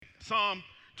Psalm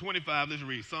 25, let's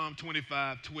read. Psalm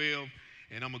 25, 12,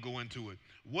 and I'm going to go into it.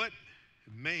 What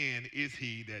man is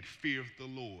he that feareth the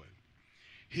Lord?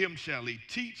 Him shall he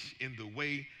teach in the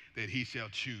way that he shall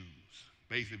choose.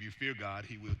 Basically, if you fear God,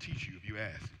 he will teach you if you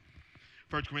ask.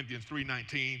 1 Corinthians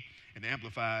 3:19 in the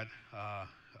Amplified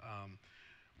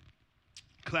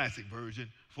Classic Version.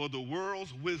 For the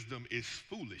world's wisdom is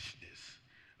foolishness,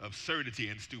 absurdity,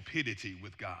 and stupidity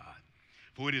with God.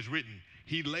 For it is written,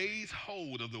 he lays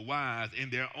hold of the wise in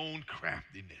their own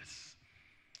craftiness.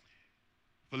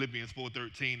 Philippians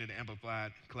 4:13 in the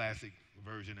Amplified Classic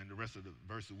Version, and the rest of the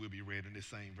verses will be read in this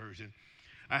same version.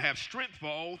 I have strength for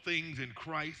all things in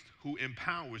Christ who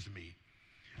empowers me.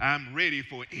 I'm ready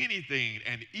for anything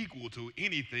and equal to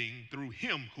anything through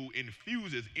him who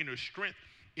infuses inner strength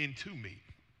into me.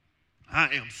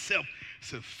 I am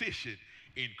self-sufficient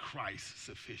in Christ's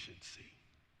sufficiency.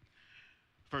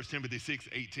 1 Timothy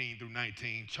 6:18 through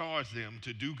 19, charge them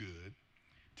to do good,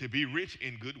 to be rich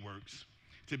in good works,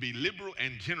 to be liberal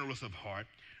and generous of heart,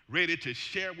 ready to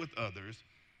share with others,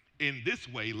 in this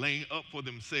way laying up for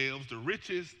themselves the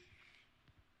riches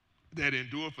that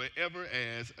endure forever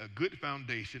as a good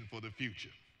foundation for the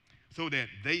future, so that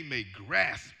they may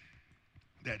grasp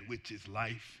that which is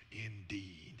life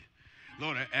indeed.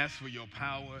 Lord, I ask for your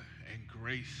power and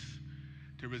grace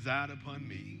to reside upon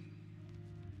me.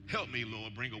 Help me,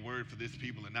 Lord, bring a word for this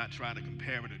people and not try to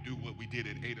compare it or do what we did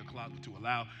at 8 o'clock, to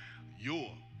allow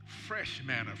your fresh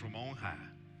manna from on high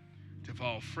to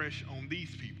fall fresh on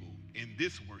these people in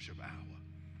this worship hour.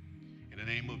 In the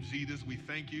name of Jesus, we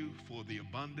thank you for the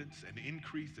abundance and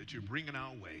increase that you're bringing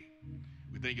our way.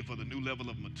 We thank you for the new level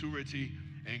of maturity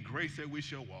and grace that we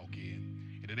shall walk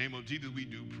in. In the name of Jesus, we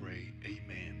do pray.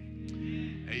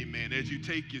 Amen. Amen. As you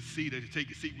take your seat,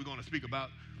 we're going to speak about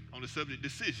on the subject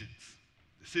decisions.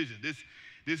 Decision. This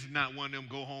is not one of them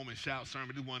go home and shout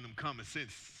sermons. This is one of them common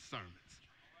sense sermons.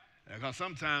 Because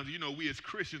sometimes, we as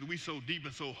Christians, we so deep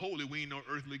and so holy, we ain't no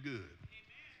earthly good.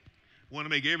 Want to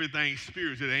make everything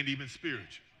spiritual that ain't even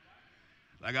spiritual.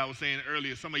 Like I was saying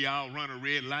earlier, some of y'all run a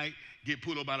red light, get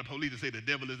pulled over by the police and say the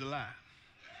devil is a lie.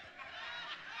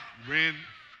 You ran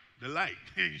the light.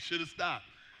 You should have stopped.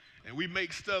 And we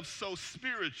make stuff so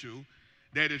spiritual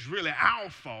that it's really our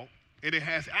fault, and it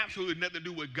has absolutely nothing to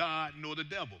do with God nor the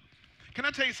devil. Can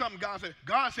I tell you something God said?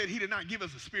 God said he did not give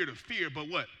us a spirit of fear, but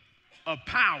what? Of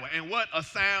power. And what? A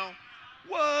sound.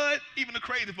 What? Even the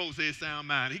crazy folks say sound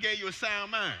mind. He gave you a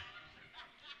sound mind.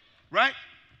 Right?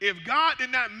 If God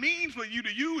did not mean for you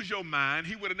to use your mind,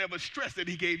 he would have never stressed that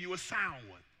he gave you a sound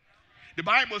one. The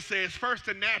Bible says first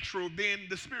the natural, then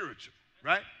the spiritual.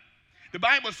 Right? The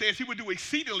Bible says he would do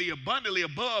exceedingly abundantly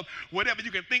above whatever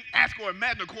you can think, ask, or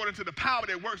imagine according to the power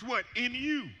that works what? In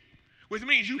you. Which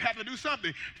means you have to do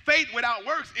something. Faith without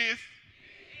works is,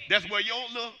 that's where your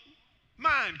little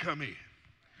mind come in.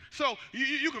 So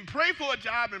you can pray for a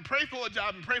job and pray for a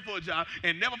job and pray for a job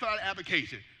and never fill out an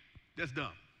application. That's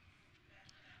dumb.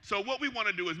 So what we want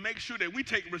to do is make sure that we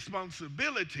take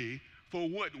responsibility for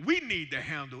what we need to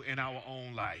handle in our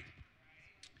own life.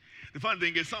 The funny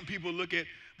thing is some people look at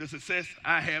the success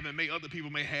I have and other people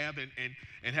may have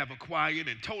and have acquired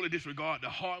and totally disregard the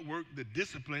hard work, the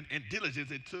discipline, and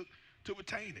diligence it took to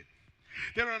attain it.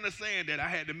 They don't understand that I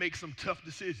had to make some tough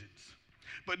decisions.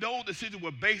 But those decisions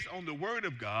were based on the word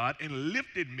of God and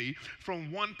lifted me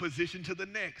from one position to the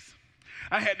next.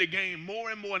 I had to gain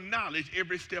more and more knowledge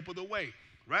every step of the way,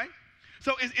 right?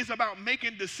 So it's about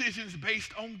making decisions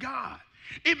based on God.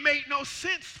 It made no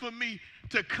sense for me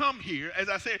to come here, as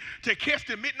I said, to catch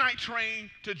the midnight train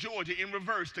to Georgia in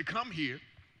reverse, to come here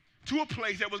to a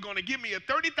place that was going to give me a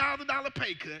 $30,000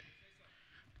 pay cut.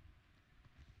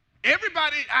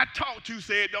 Everybody I talked to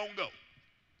said don't go.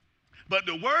 But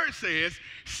the word says,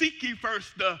 seek ye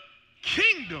first the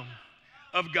kingdom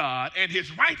of God and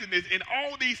his righteousness, and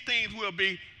all these things will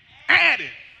be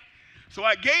added. So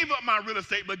I gave up my real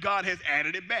estate, but God has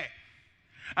added it back.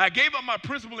 I gave up my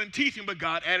principal in teaching, but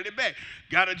God added it back.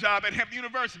 Got a job at Hampton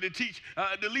University to teach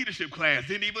the leadership class.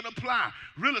 Didn't even apply.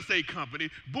 Real estate company,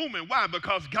 booming. Why?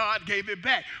 Because God gave it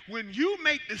back. When you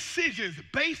make decisions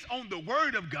based on the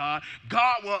word of God,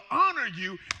 God will honor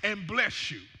you and bless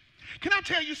you. Can I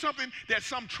tell you something that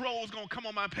some trolls going to come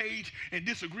on my page and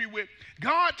disagree with?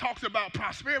 God talks about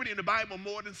prosperity in the Bible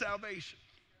more than salvation.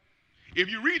 If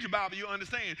you read your Bible, you'll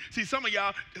understand. See, some of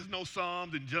y'all, there's no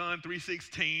Psalms and John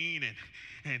 3:16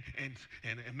 and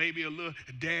maybe a little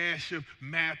dash of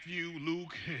Matthew,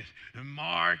 Luke, and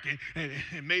Mark,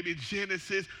 and maybe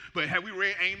Genesis. But have we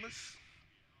read Amos?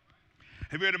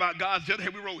 Have you read about God's justice?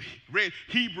 Have we read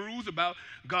Hebrews about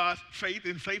God's faith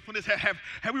and faithfulness? Have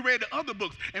we read the other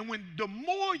books? And when the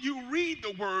more you read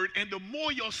the word and the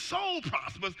more your soul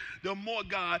prospers, the more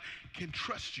God can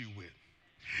trust you with.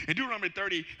 In Deuteronomy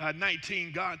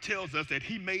 30:19, God tells us that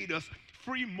he made us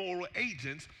free moral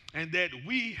agents and that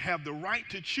we have the right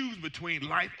to choose between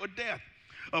life or death,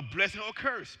 a blessing or a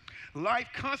curse. Life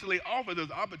constantly offers us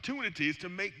opportunities to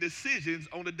make decisions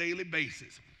on a daily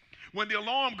basis. When the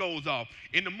alarm goes off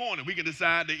in the morning, we can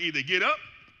decide to either get up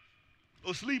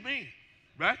or sleep in,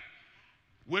 right?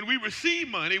 When we receive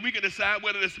money, we can decide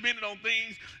whether to spend it on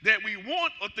things that we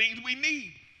want or things we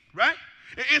need, right?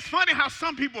 It's funny how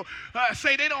some people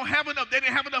say they didn't have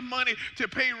enough money to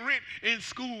pay rent in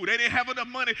school. They didn't have enough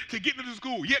money to get to the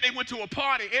school, yet they went to a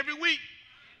party every week.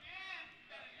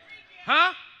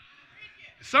 Huh?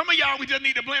 Some of y'all, we just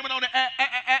need to blame it on the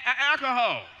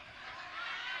alcohol.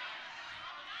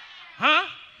 Huh?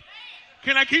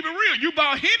 Can I keep it real? You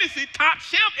bought Hennessy top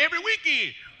shelf every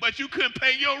weekend, but you couldn't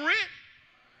pay your rent.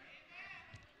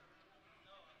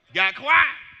 Got quiet.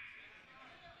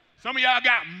 Some of y'all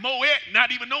got Moet,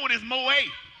 not even knowing it's Moet.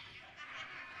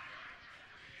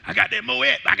 I got that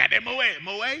Moet.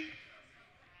 Moet? I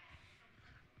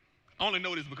only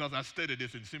know this because I studied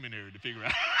this in seminary to figure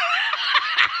out.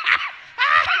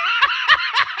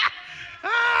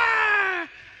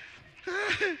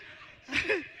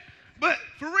 But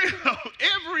for real,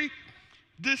 every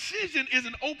decision is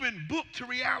an open book to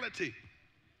reality.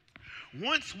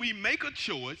 Once we make a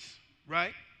choice,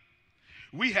 right,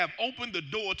 we have opened the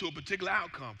door to a particular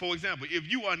outcome. For example, if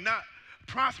you are not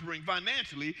prospering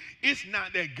financially, it's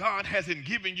not that God hasn't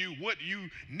given you what you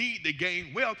need to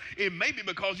gain wealth. It may be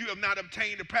because you have not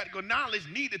obtained the practical knowledge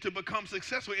needed to become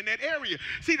successful in that area.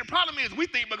 See, the problem is we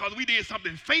think because we did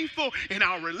something faithful in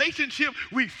our relationship,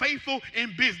 we faithful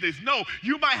in business. No,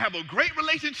 you might have a great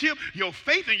relationship, your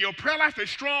faith and your prayer life is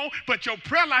strong, but your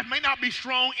prayer life may not be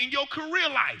strong in your career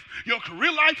life. Your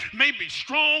career life may be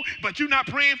strong, but you're not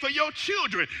praying for your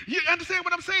children. You understand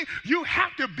what I'm saying? You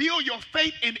have to build your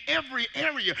faith in every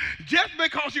area. Just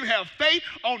because you have faith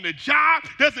on the job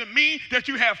doesn't mean that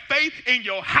you have faith in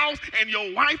your house and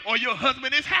your wife or your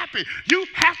husband is happy. You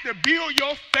have to build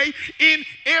your faith in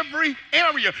every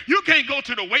area. You can't go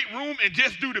to the weight room and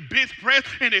just do the bench press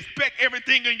and expect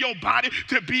everything in your body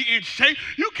to be in shape.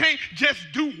 You can't just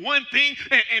do one thing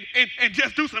and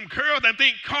just do some curls and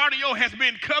think cardio has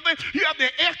been covered. You have to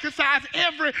exercise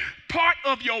every part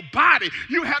of your body.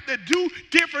 You have to do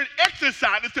different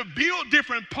exercises to build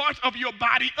different parts of your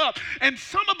body up. And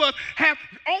some of us have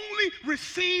only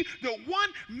received the one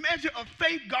measure of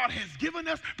faith God has given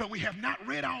us, but we have not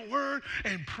read our word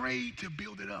and prayed to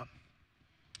build it up.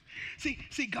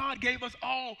 See, God gave us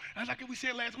all, like we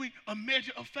said last week, a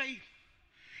measure of faith.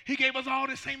 He gave us all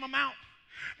the same amount.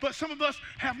 But some of us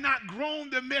have not grown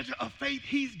the measure of faith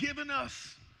he's given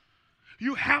us.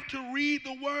 You have to read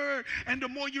the word, and the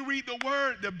more you read the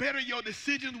word, the better your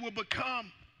decisions will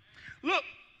become. Look,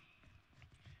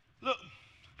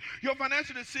 your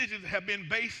financial decisions have been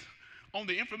based on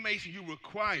the information you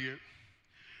acquired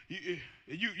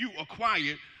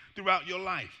throughout your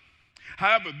life.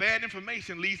 However, bad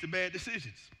information leads to bad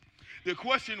decisions. The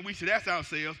question we should ask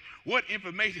ourselves, what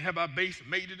information have I based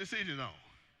major decisions on?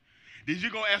 Did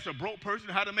you go ask a broke person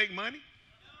how to make money?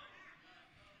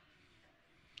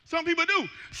 Some people do.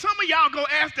 Some of y'all go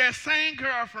ask that same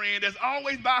girlfriend that's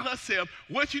always by herself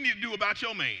what you need to do about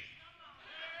your man.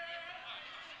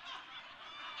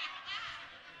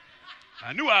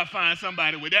 I knew I'd find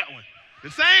somebody with that one. The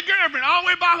same girlfriend,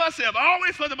 always by herself,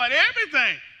 always fussing about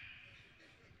everything.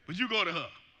 But you go to her.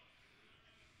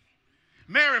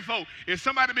 Married folk, if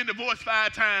somebody been divorced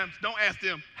 5 times, don't ask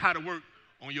them how to work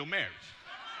on your marriage.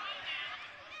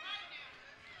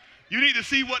 You need to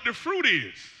see what the fruit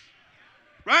is.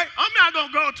 Right? I'm not going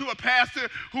to go to a pastor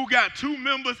who got 2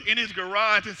 members in his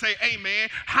garage and say, hey, man,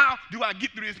 how do I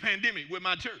get through this pandemic with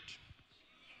my church?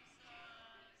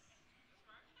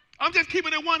 I'm just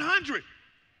keeping it 100.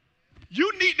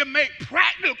 You need to make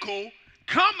practical,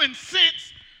 common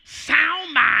sense,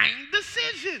 sound mind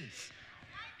decisions.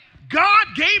 God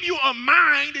gave you a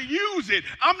mind to use it.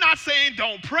 I'm not saying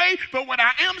don't pray, but what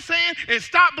I am saying is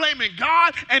stop blaming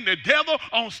God and the devil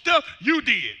on stuff you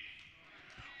did.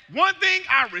 One thing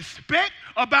I respect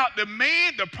about the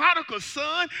man, the prodigal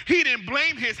son, he didn't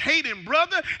blame his hating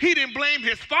brother. He didn't blame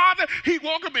his father. He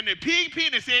woke up in the pig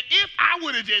pen and said, if I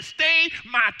would have just stayed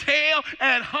my tail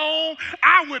at home,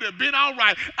 I would have been all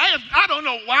right. I don't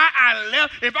know why I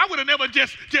left. If I would have never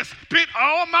just spent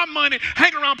all my money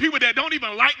hanging around people that don't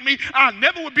even like me, I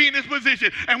never would be in this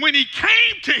position. And when he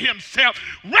came to himself,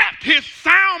 wrapped his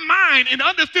sound mind and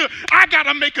understood, I got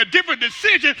to make a different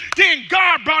decision, then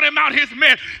God brought him out his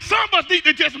mess. Some of us need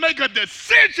to just make a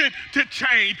decision to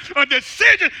change, a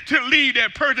decision to leave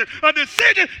that person, a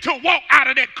decision to walk out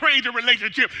of that crazy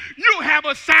relationship. You have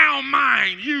a sound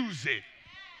mind. Use it.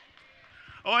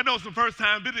 Oh, I know some first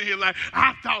time been in here like,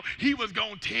 I thought he was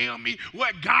going to tell me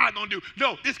what God going to do.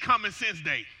 No, this Common Sense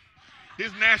Day.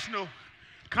 This National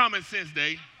Common Sense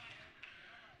Day.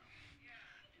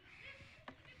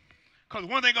 Because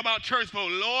one thing about church folk,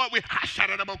 Lord,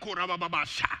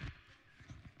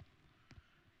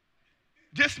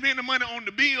 just spend the money on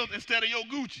the bills instead of your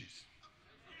Gucci's.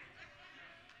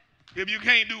 If you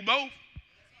can't do both,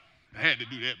 I had to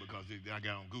do that because I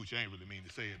got on Gucci. I ain't really mean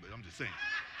to say it, but I'm just saying.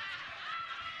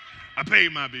 I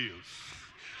paid my bills.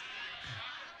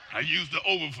 I used the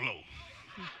overflow.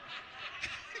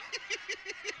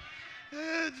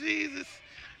 Oh, Jesus.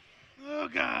 Oh,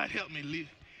 God, help me live.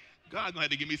 God's going to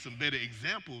have to give me some better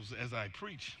examples as I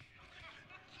preach.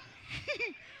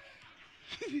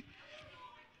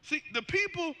 See, the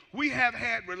people we have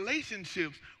had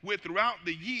relationships with throughout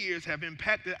the years have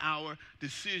impacted our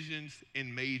decisions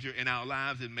in our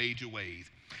lives in major ways.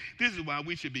 This is why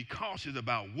we should be cautious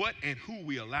about what and who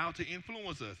we allow to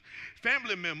influence us.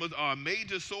 Family members are a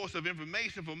major source of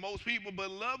information for most people, but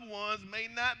loved ones may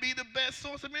not be the best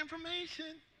source of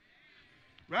information.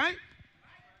 Right?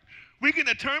 We can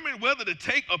determine whether to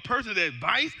take a person's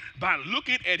advice by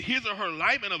looking at his or her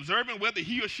life and observing whether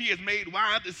he or she has made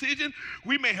wise decisions.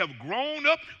 We may have grown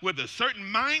up with a certain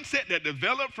mindset that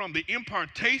developed from the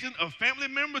impartation of family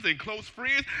members and close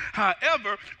friends.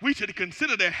 However, we should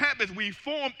consider the habits we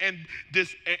form and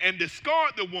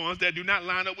discard the ones that do not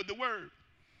line up with the word.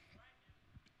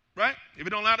 Right? If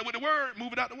it don't line up with the word,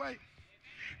 move it out the way.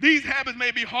 These habits may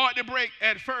be hard to break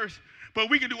at first, but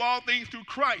we can do all things through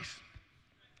Christ.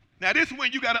 Now, this is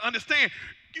when you got to understand,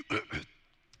 you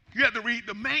have to read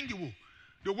the manual,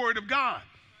 the Word of God.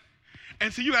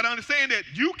 And so you got to understand that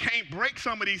you can't break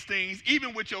some of these things,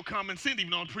 even with your common sense, even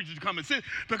though I'm preaching common sense,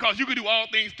 because you can do all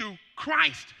things through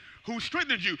Christ, who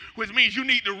strengthens you, which means you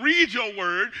need to read your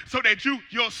word so that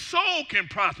your soul can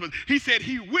prosper. He said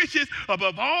he wishes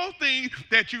above all things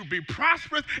that you be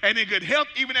prosperous and in good health,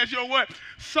 even as your what?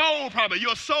 Soul prosper.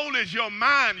 Your soul is your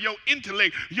mind, your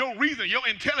intellect, your reason, your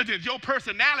intelligence, your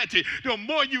personality. The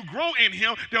more you grow in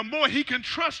him, the more he can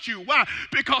trust you. Why?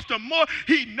 Because the more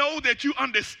he knows that you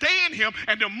understand him,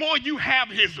 and the more you have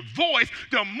his voice,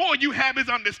 the more you have his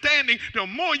understanding, the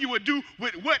more you will do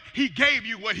with what he gave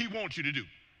you, what he wants you to do.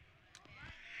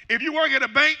 If you work at a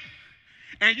bank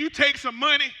and you take some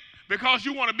money because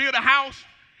you want to build a house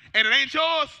and it ain't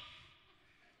yours,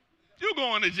 you're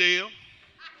going to jail.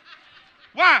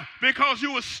 Why? Because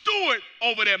you were steward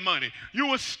over that money.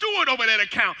 You were steward over that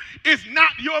account. It's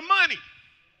not your money.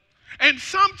 And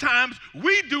sometimes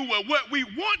we do what we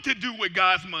want to do with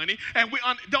God's money, and we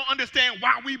don't understand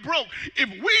why we broke. If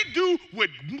we do with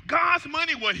God's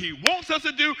money what he wants us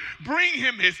to do, bring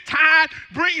him his tithe,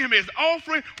 bring him his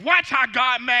offering, watch how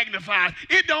God magnifies.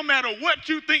 It don't matter what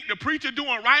you think the preacher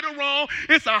doing right or wrong.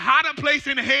 It's a hotter place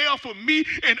in hell for me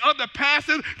and other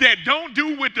pastors that don't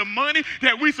do with the money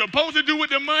that we supposed to do with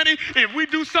the money. If we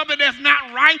do something that's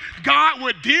not right, God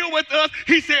will deal with us.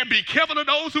 He said, be careful of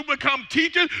those who become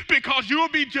teachers, because you'll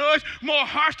be judged more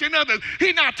harsh than others.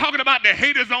 He's not talking about the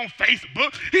haters on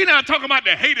Facebook. He's not talking about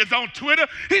the haters on Twitter.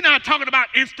 He's not talking about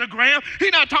Instagram.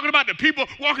 He's not talking about the people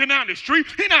walking down the street.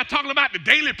 He's not talking about the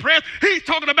daily press. He's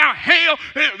talking about hell,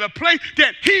 the place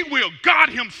that God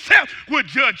himself will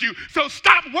judge you. So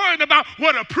stop worrying about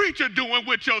what a preacher doing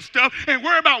with your stuff and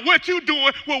worry about what you're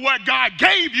doing with what God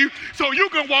gave you so you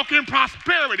can walk in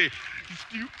prosperity.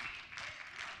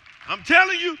 I'm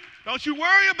telling you, don't you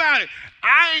worry about it.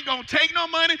 I ain't going to take no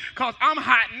money because I'm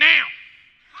hot now.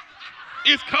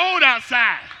 It's cold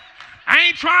outside. I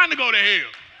ain't trying to go to hell.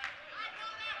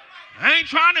 I ain't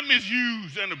trying to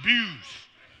misuse and abuse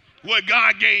what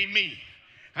God gave me.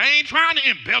 I ain't trying to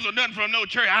embezzle nothing from no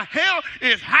church. Hell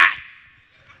is hot.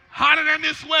 Hotter than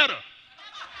this sweater.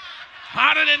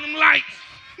 Hotter than them lights.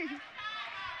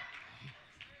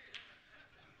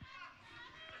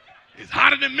 It's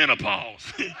hotter than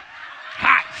menopause.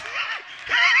 Hot.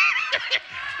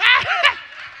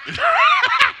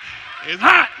 It's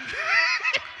hot.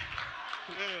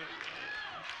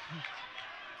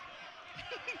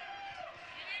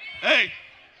 Hey.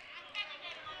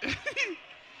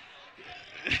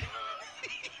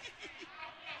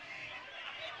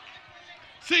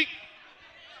 See,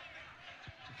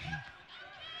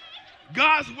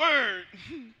 God's word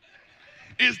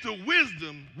is the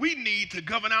wisdom we need to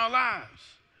govern our lives.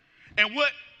 And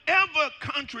whatever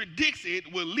contradicts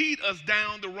it will lead us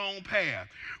down the wrong path.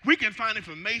 We can find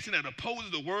information that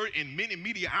opposes the word in many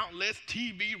media outlets,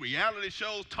 TV, reality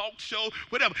shows, talk shows,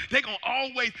 whatever. They're going to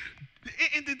always,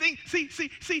 and the thing,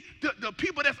 the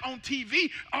people that's on TV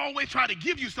always try to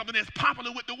give you something that's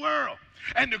popular with the world.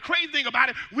 And the crazy thing about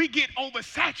it, we get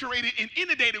oversaturated and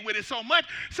inundated with it so much,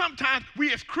 sometimes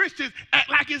we as Christians act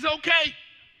like it's okay.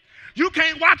 You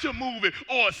can't watch a movie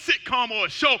or a sitcom or a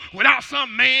show without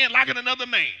some man liking another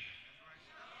man.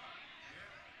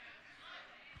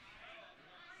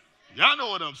 Y'all know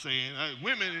what I'm saying.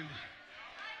 Women,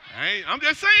 I'm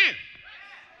just saying.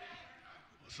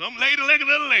 Some lady like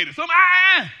another lady.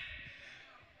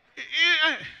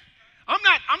 I'm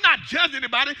not judging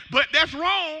anybody, but that's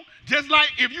wrong. Just like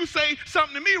if you say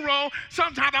something to me wrong,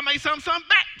 sometimes I may say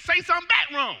something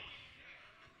back wrong.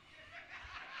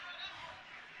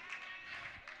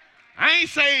 I ain't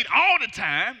saved all the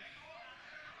time.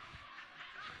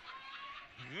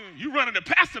 You running the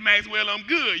Pastor Maxwell, I'm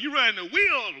good. You running the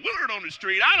Willard on the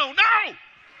street, I don't know.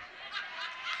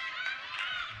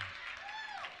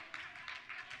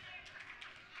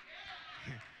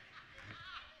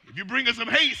 If you bring us some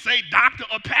hate, say Dr.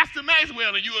 or Pastor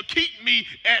Maxwell, and you will keep me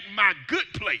at my good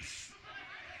place.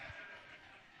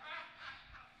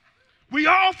 We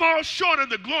all fall short of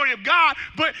the glory of God,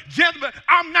 but Jezebel,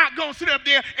 I'm not going to sit up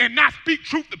there and not speak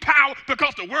truth to power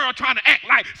because the world trying to act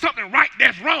like something right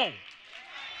that's wrong.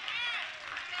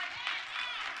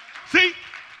 See?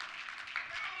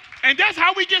 And that's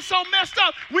how we get so messed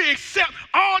up. We accept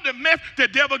all the mess the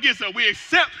devil gets us. We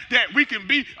accept that we can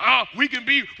be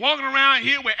walking around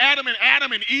here with Adam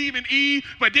and Eve,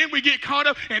 but then we get caught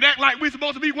up and act like we're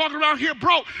supposed to be walking around here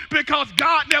broke because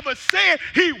God never said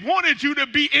he wanted you to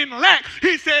be in lack.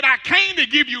 He said, I came to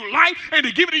give you life and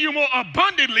to give it to you more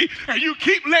abundantly, and you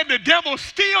keep letting the devil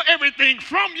steal everything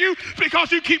from you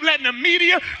because you keep letting the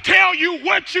media tell you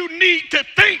what you need to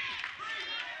think.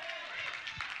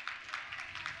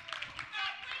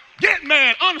 Get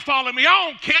mad, unfollow me,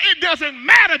 I don't care. It doesn't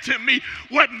matter to me.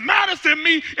 What matters to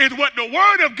me is what the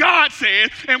word of God says.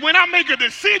 And when I make a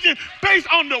decision based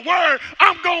on the word,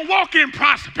 I'm going to walk in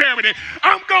prosperity.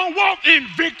 I'm going to walk in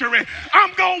victory.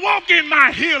 I'm going to walk in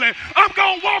my healing. I'm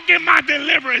going to walk in my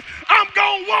deliverance. I'm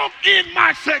going to walk in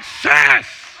my success.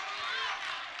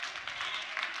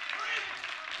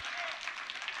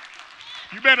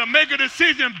 You better make a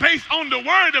decision based on the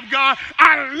word of God.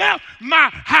 I left my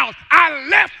house. I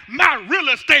left my real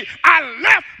estate. I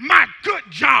left my good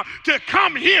job to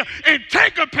come here and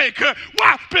take a pay cut.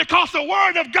 Why? Because the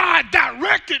word of God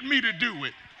directed me to do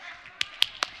it.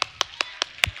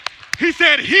 He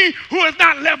said, he who has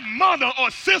not left mother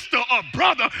or sister or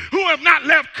brother, who have not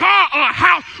left car or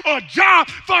house or job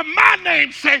for my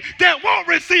name's sake, that won't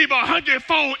receive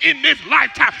 100-fold in this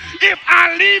lifetime. If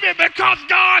I leave it because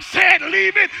God said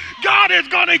leave it, God is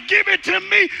going to give it to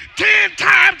me 10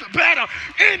 times better,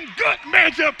 in good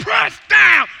measure, pressed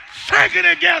down, shaken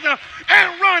together,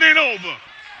 and running over.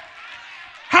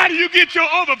 How do you get your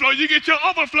overflow? You get your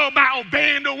overflow by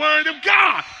obeying the word of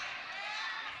God.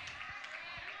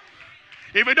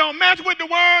 If it don't match with the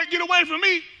word, get away from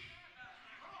me.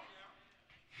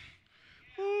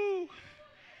 Ooh.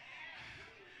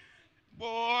 Boy,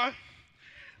 I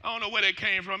don't know where that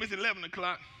came from. It's 11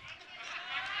 o'clock.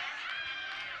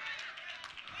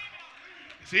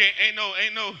 See, ain't no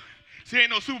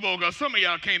Super Bowl, because some of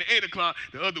y'all came at 8 o'clock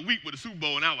the other week with the Super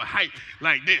Bowl, and I was hyped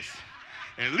like this.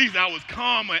 At least I was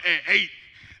calmer at 8.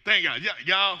 Thank God.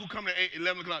 Y'all who come to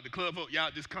 11 o'clock, the club folk,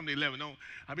 y'all just come to 11. No,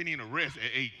 I've been needing a rest at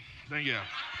 8. Thank you.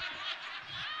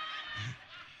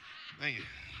 Thank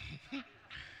you.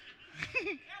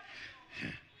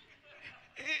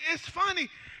 It's funny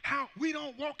how we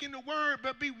don't walk in the word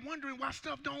but be wondering why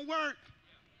stuff don't work.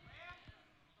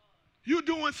 You're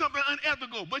doing something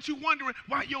unethical, but you're wondering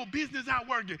why your business not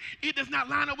working. It does not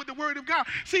line up with the word of God.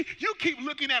 See, you keep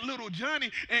looking at little Johnny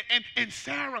and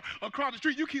Sarah across the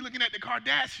street. You keep looking at the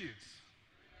Kardashians.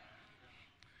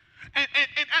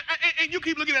 And you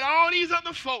keep looking at all these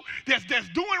other folk that's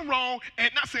doing wrong,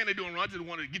 and not saying they're doing wrong, I just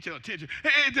wanted to get your attention,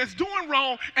 and that's doing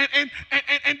wrong, and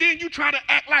then you try to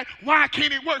act like, why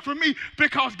can't it work for me?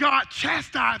 Because God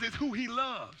chastises who he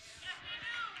loves.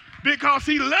 Because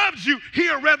he loves you,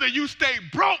 he'll rather you stay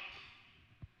broke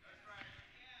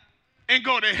and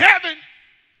go to heaven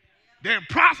than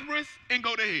prosperous and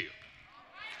go to hell.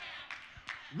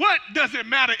 What does it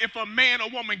matter if a man or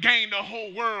woman gain the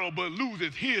whole world but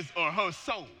loses his or her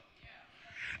soul?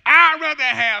 I'd rather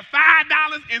have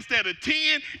 $5 instead of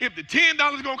 10 if the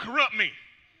 $10 is going to corrupt me.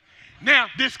 Now,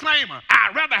 disclaimer,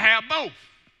 I'd rather have both.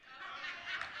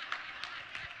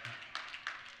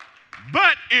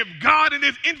 But if God in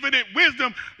his infinite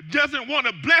wisdom doesn't want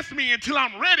to bless me until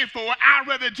I'm ready for it, I'd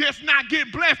rather just not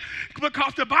get blessed,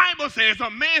 because the Bible says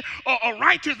a man or a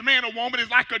righteous man or woman is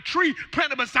like a tree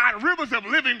planted beside rivers of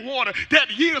living water that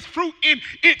yields fruit in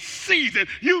its season.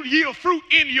 You yield fruit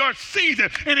in your season,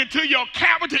 and until your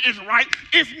character is right,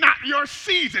 it's not your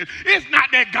season. It's not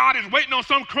that God is waiting on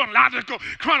some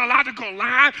chronological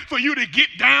line for you to get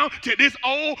down to this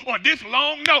old or this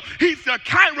long. No, he's the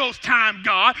Kairos time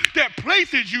God that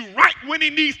places you right when he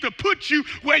needs to put you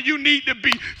where you need to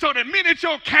be. So the minute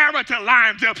your character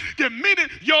lines up, the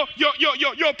minute your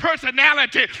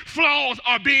personality flaws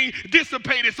are being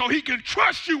dissipated so he can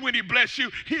trust you when he bless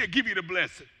you, he'll give you the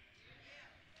blessing.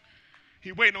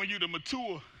 He waiting on you to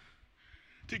mature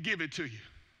to give it to you.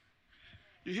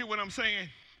 You hear what I'm saying?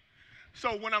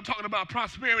 So when I'm talking about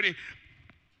prosperity,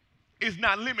 it's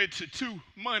not limited to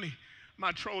money,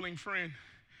 my trolling friend.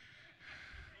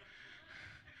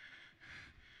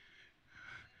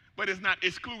 But it's not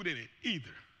excluding it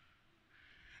either.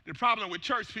 The problem with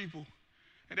church people,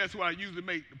 and that's why I usually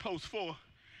make the post for,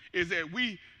 is that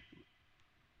we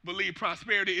believe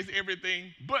prosperity is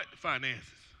everything but finances.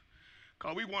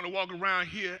 Because we want to walk around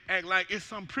here, act like it's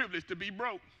some privilege to be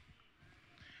broke.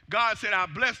 God said, I'll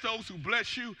bless those who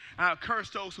bless you, I'll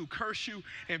curse those who curse you,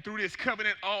 and through this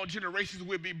covenant, all generations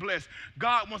will be blessed.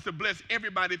 God wants to bless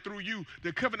everybody through you,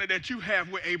 the covenant that you have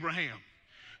with Abraham.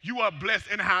 You are blessed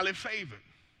and highly favored.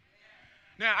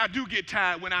 Now, I do get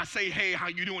tired when I say, hey, how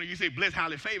you doing? You say, blessed,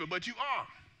 highly favored, but you are.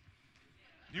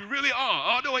 You really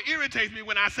are. Although it irritates me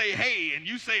when I say, hey, and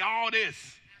you say all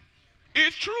this.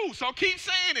 It's true, so keep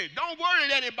saying it. Don't worry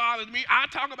that it bothers me. I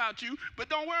talk about you, but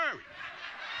don't worry.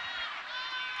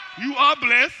 You are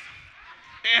blessed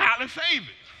and highly favored.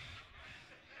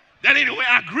 That ain't the way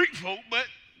I greet folk, but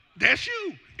that's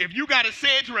you. If you got to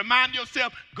say it to remind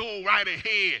yourself, go right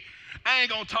ahead. I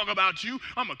ain't going to talk about you.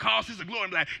 I'm going to call Sister Glory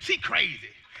and be like, she crazy.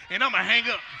 And I'm going to hang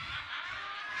up.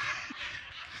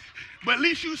 But at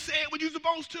least you said what you're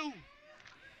supposed to.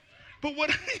 But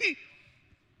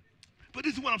but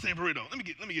this is what I'm saying for real though. Let me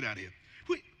get out of here.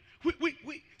 Wait.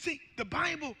 See, the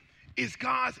Bible is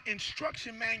God's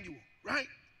instruction manual, right?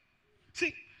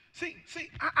 See,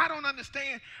 I don't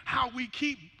understand how we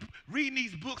keep reading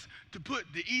these books to put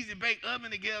the Easy Bake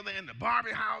Oven together and the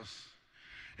Barbie house.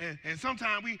 And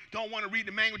sometimes we don't want to read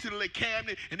the manual to the little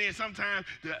cabinet, and then sometimes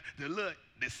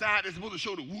the side that's supposed to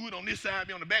show the wood on this side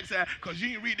be on the back side because you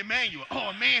didn't read the manual.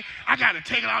 Oh, man, I got to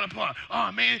take it all apart.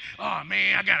 Oh, man,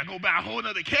 I got to go buy a whole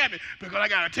other cabinet because I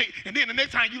got to take. And then the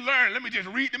next time you learn, let me just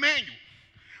read the manual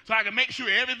so I can make sure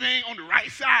everything on the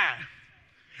right side.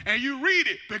 And you read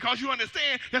it because you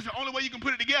understand that's the only way you can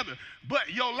put it together. But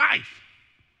your life,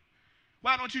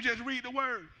 why don't you just read the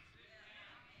word?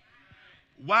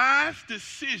 Wise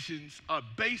decisions are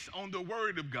based on the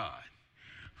word of God.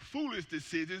 Foolish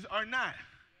decisions are not.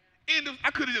 I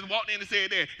could have just walked in and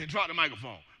said that and dropped the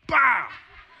microphone. Bow!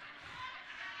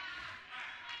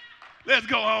 Let's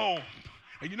go home.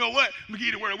 And you know what? Let me give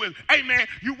you the word of wisdom. Hey, man,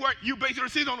 you base your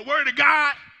decision on the word of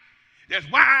God. That's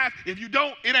wise. If you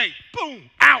don't, it ain't. Boom,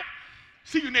 out.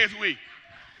 See you next week.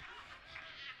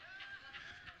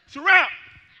 It's a wrap.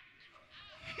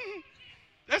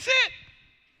 That's it.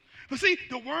 But see,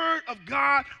 the word of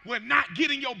God will not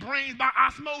get in your brains by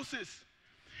osmosis.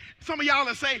 Some of y'all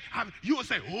will say, you will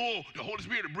say, oh, the Holy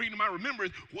Spirit will bring to my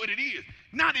remembrance what it is.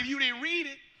 Not if you didn't read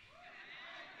it.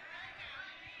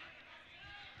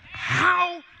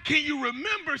 How can you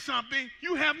remember something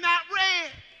you have not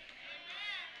read?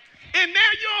 And now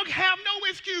you don't have no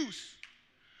excuse.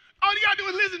 All you got to do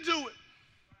is listen to it.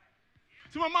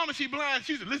 So my mama, she blind.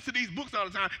 She used to listen to these books all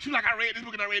the time. She was like, I read this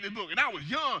book and I read this book. And I was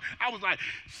young. I was like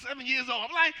 7 years old.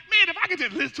 I'm like, man, if I could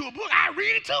just listen to a book, I'd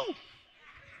read it too.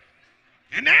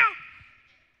 And now,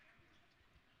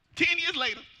 10 years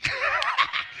later,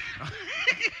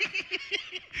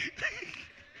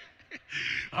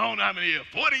 I don't know how many years,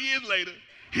 40 years later,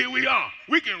 here we are.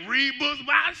 We can read books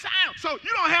by sound. So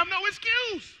you don't have no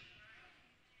excuse.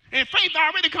 And faith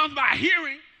already comes by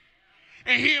hearing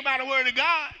and hearing by the word of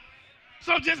God.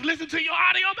 So just listen to your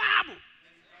audio Bible,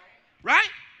 right?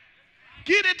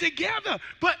 Get it together.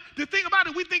 But the thing about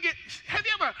it, have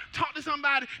you ever talked to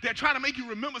somebody that tried to make you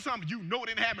remember something you know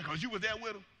didn't happen because you was there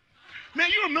with them? Man,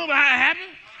 you remember how it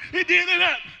happened? It didn't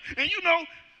happen. And you know,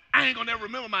 I ain't gonna never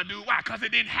remember my dude. Why? Because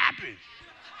it didn't happen.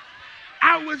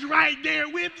 I was right there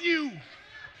with you.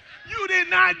 You did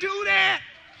not do that.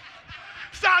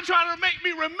 Stop trying to make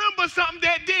me remember something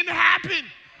that didn't happen.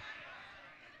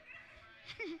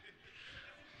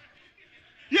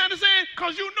 You understand?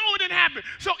 Because you know it didn't happen.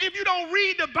 So if you don't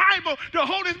read the Bible, the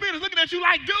Holy Spirit is looking at you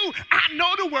like, dude, I know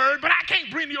the word, but I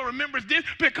can't bring to your remembrance this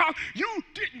because you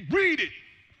didn't read it.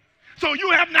 So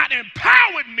you have not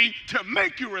empowered me to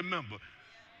make you remember.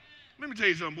 Let me tell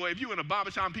you something, boy. If you're in a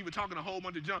barbershop and people talking a whole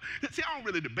bunch of junk, see, I don't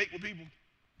really debate with people.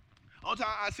 All the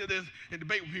time I sit there and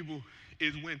debate with people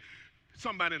is when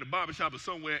somebody in the barbershop or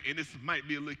somewhere, and this might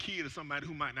be a little kid or somebody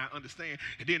who might not understand,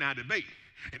 and then I debate.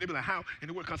 And they be like, how in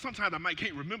the world? Because sometimes I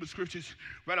can't remember scriptures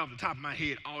right off the top of my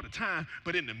head all the time,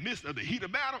 but in the midst of the heat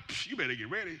of battle, you better get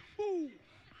ready. Woo,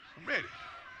 I'm ready.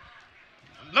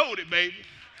 I'm loaded, baby.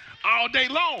 All day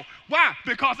long. Why?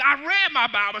 Because I read my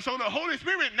Bible, so the Holy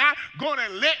Spirit not going to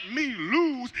let me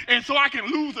lose, and so I can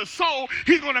lose a soul.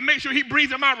 He's going to make sure he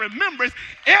brings in my remembrance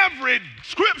every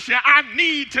scripture I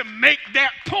need to make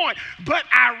that point. But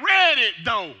I read it,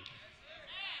 though.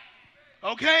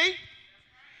 Okay?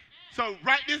 So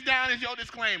write this down as your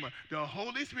disclaimer. The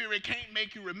Holy Spirit can't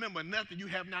make you remember nothing you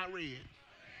have not read.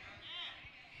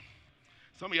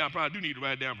 Some of y'all probably do need to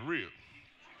write it down for real.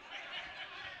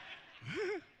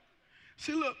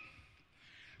 See, look.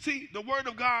 See, the word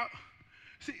of God,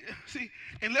 see,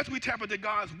 unless we tap into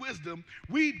God's wisdom,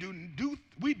 we do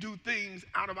things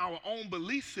out of our own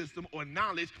belief system or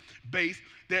knowledge base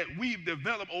that we've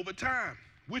developed over time,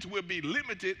 which will be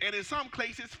limited and in some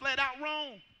cases flat out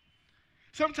wrong.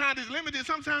 Sometimes it's limited,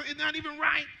 sometimes it's not even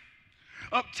right.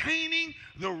 Obtaining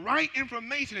the right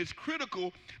information is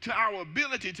critical to our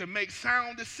ability to make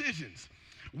sound decisions.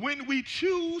 When we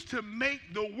choose to make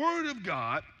the word of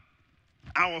God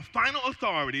our final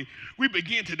authority, we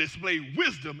begin to display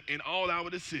wisdom in all our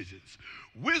decisions.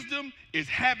 Wisdom is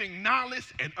having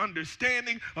knowledge and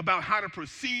understanding about how to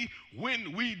proceed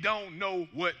when we don't know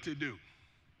what to do.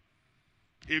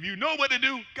 If you know what to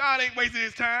do, God ain't wasting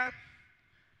his time,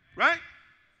 right?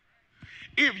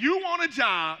 If you want a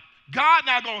job, God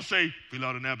not going to say, fill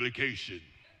out an application.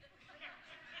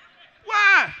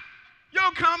 Why?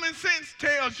 Your common sense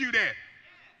tells you that.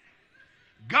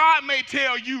 God may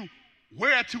tell you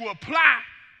where to apply,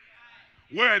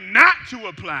 where not to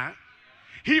apply.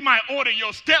 He might order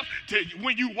your steps to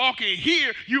when you walk in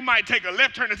here, you might take a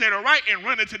left turn instead of right and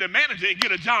run into the manager and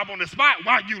get a job on the spot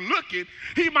while you looking.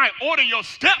 He might order your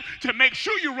step to make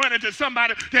sure you run into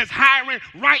somebody that's hiring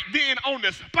right then on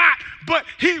the spot, but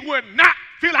he would not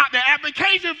fill out the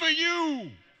application for you.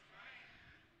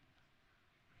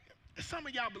 Some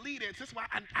of y'all believe that. That's why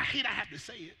I hate I have to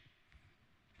say it,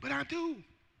 but I do.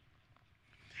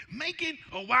 Making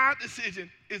a wise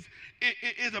decision is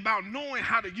about knowing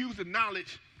how to use the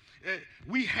knowledge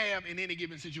we have in any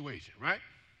given situation, right?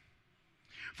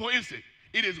 For instance,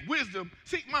 it is wisdom.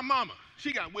 See, my mama,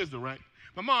 she got wisdom, right?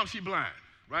 My mom, she blind,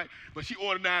 right? But she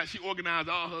organized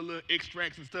all her little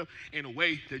extracts and stuff in a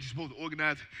way that you're supposed to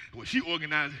organize it. Well, she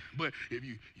organized it, but if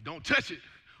you don't touch it,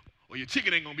 or your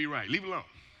chicken ain't going to be right. Leave it alone.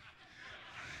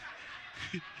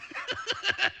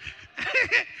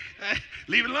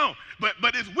 Leave it alone.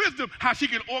 But it's wisdom how she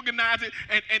can organize it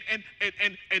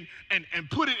and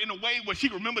put it in a way where she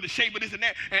can remember the shape of this and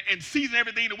that and season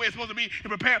everything the way it's supposed to be and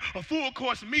prepare a full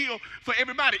course meal for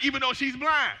everybody, even though she's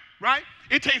blind, right?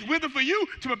 It takes wisdom for you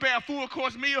to prepare a full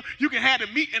course meal. You can have the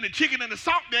meat and the chicken and the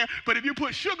salt there, but if you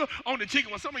put sugar on the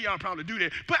chicken, well, some of y'all probably do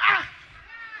that. But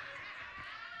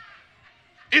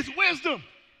it's wisdom.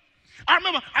 I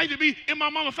remember I used to be in my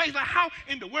mama's face like, how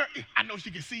in the world? I know she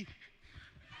can see.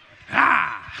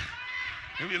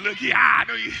 Let me look here. I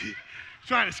know you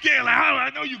trying to scare like, how I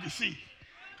know you can see.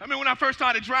 I mean, when I first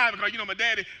started driving, because, my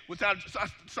daddy I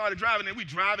started driving, and we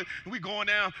driving, and we going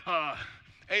down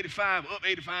 85, up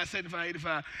 85, 75,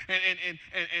 85,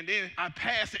 and then I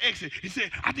passed the exit. He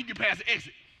said, I think you passed the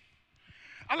exit.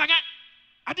 I'm like,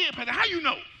 I did pass it. How you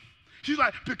know? She's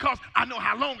like, because I know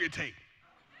how long it takes.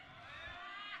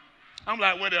 I'm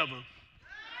like, whatever.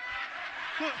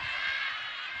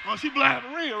 Oh, she blind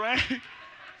for real, right?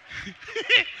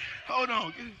 Hold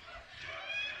on.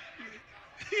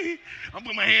 I'm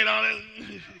putting my hand on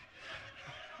it.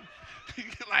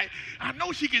 Like, I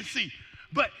know she can see,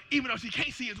 but even though she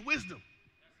can't see, it's wisdom.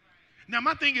 Now,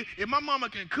 my thing is, if my mama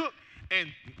can cook and,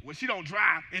 well, she don't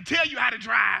drive, and tell you how to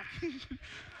drive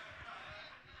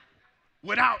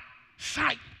without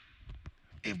sight,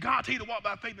 if God tell you to walk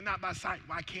by faith and not by sight,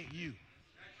 why can't you?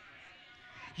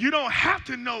 You don't have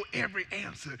to know every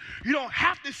answer. You don't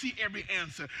have to see every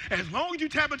answer. As long as you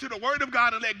tap into the word of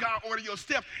God and let God order your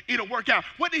steps, it'll work out.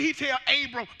 What did he tell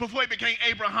Abram before he became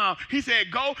Abraham? He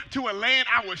said, go to a land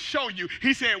I will show you.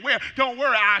 He said, where? Don't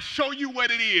worry, I'll show you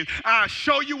what it is. I'll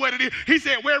show you what it is. He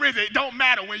said, where is it? It don't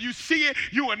matter. When you see it,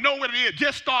 you will know what it is.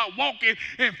 Just start walking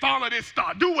and follow this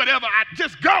star. Do whatever.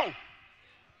 Just go.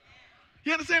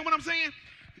 You understand what I'm saying?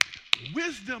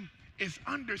 Wisdom is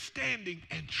understanding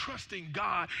and trusting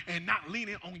God and not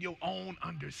leaning on your own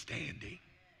understanding.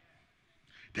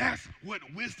 That's what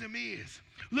wisdom is.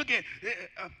 Look at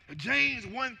James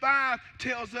 1:5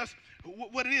 tells us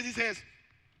what it is. He says,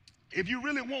 if you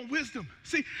really want wisdom,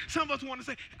 see, some of us want to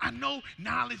say, I know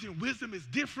knowledge and wisdom is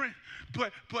different, but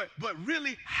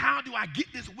really, how do I get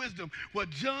this wisdom? Well,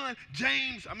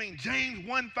 James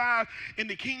 1:5 in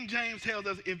the King James tells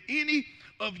us, if any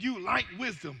of you like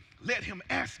wisdom, let him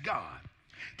ask God,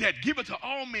 that giveth to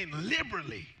all men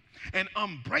liberally and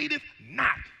upbraideth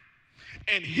not,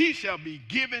 and he shall be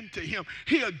given to him.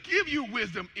 He'll give you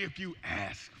wisdom if you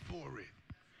ask for it.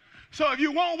 So if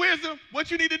you want wisdom,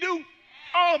 what you need to do?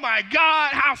 Oh my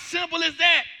God, how simple is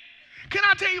that? Can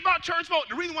I tell you about church folk?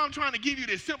 The reason why I'm trying to give you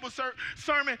this simple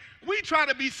sermon, we try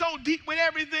to be so deep with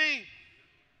everything.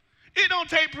 It don't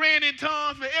take praying in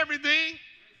tongues for everything.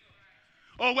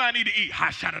 Oh, what I need to eat.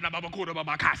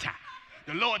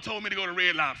 The Lord told me to go to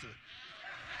Red Lobster.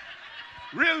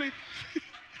 Really?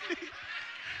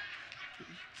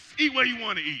 Eat what you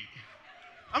want to eat.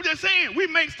 I'm just saying, we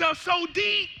make stuff so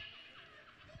deep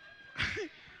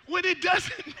when it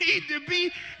doesn't need to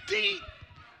be deep.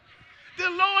 The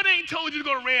Lord ain't told you to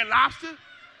go to Red Lobster.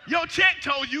 Your check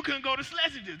told you couldn't go to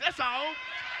Schlesinger's. That's all.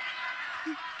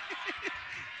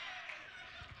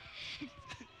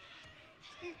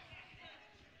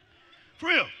 For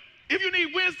real. If you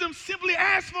need wisdom, simply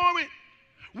ask for it.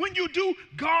 When you do,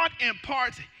 God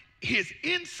imparts his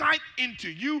insight into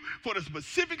you for the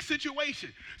specific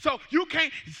situation. So you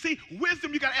can't see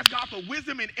wisdom. You got to ask God for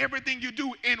wisdom in everything you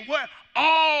do. In what?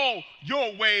 All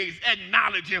your ways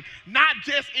acknowledge him. Not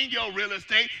just in your real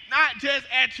estate, not just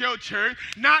at your church,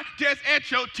 not just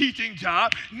at your teaching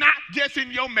job, not just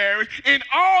in your marriage. In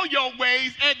all your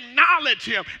ways acknowledge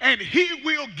him, and he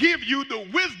will give you the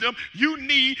wisdom you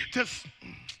need to.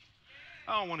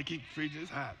 I don't want to keep preaching this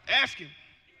high. Ask him.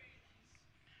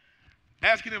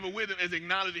 Asking him for wisdom is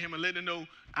acknowledging him and letting him know,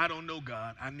 I don't know,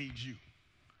 God. I need you.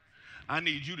 I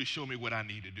need you to show me what I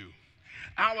need to do.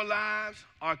 Our lives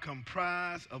are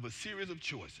comprised of a series of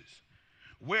choices.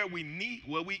 Where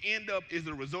we end up is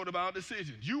the result of our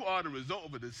decisions. You are the result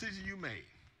of a decision you made.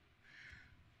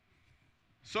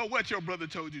 So what your brother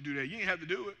told you to do that? You didn't have to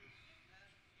do it.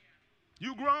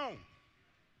 You grown.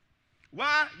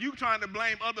 Why? You trying to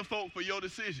blame other folk for your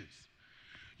decisions.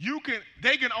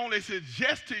 They can only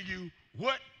suggest to you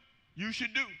what you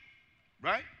should do,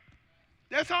 right?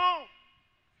 That's all.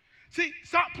 See,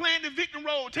 stop playing the victim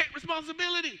role. Take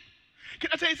responsibility. Can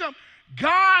I tell you something?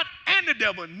 God and the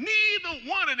devil, neither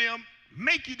one of them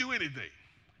make you do anything.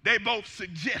 They both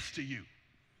suggest to you.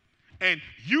 And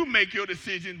you make your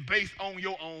decision based on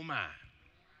your own mind.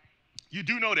 You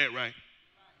do know that, right?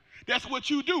 That's what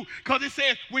you do. Because it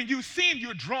says when you sin,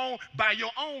 you're drawn by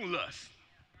your own lust.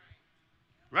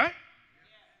 Right?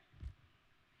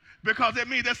 Because that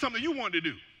means that's something you want to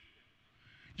do.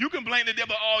 You can blame the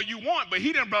devil all you want, but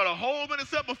he done brought a whole bunch of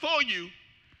stuff before you,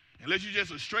 unless you're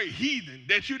just a straight heathen,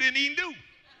 that you didn't even do.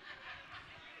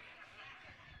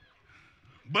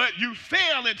 But you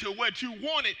fell into what you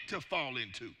wanted to fall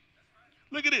into.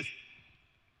 Look at this.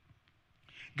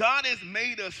 God has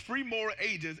made us free moral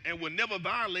agents and will never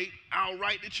violate our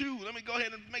right to choose. Let me go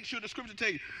ahead and make sure the scripture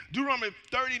tells you. Deuteronomy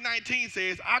 30:19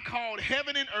 says, I called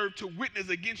heaven and earth to witness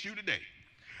against you today.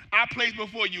 I place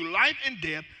before you life and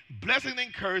death, blessing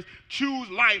and curse. Choose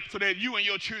life so that you and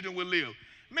your children will live.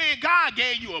 Man, God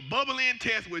gave you a bubble-in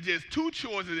test with just two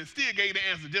choices and still gave you the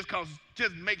answer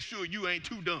just make sure you ain't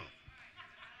too dumb.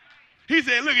 He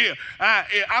said, look here,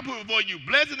 I put before you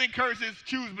blessings and curses.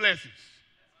 Choose blessings.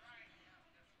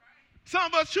 Some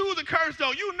of us choose a curse,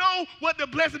 though. You know what the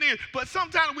blessing is, but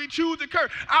sometimes we choose a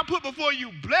curse. I put before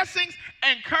you blessings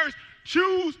and curse.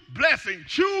 Choose blessing.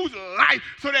 Choose life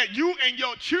so that you and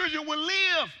your children will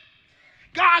live.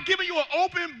 God giving you an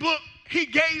open book. He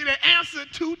gave you the answer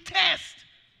to test.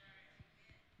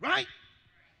 Right?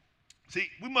 See,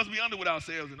 we must be honest with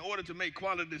ourselves. In order to make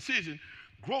quality decisions,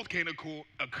 growth can't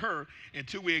occur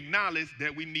until we acknowledge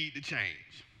that we need to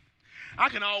change. I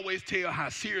can always tell how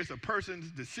serious a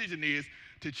person's decision is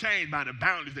to change by the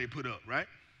boundaries they put up, right?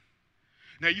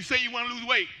 Now, you say you want to lose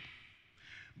weight,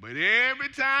 but every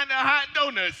time the hot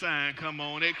donut sign come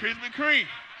on at Krispy Kreme,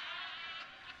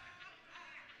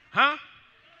 Huh?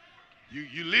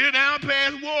 You live down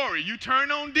past Warrior. You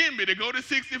turn on Denby to go to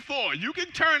 64. You can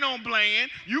turn on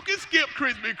Bland. You can skip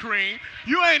Krispy Kreme.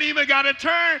 You ain't even got to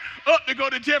turn up to go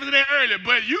to Jefferson early,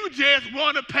 but you just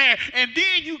want to pass. And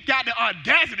then you got the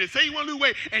audacity to say you want to lose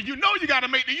weight, and you know you got to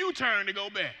make the U-turn to go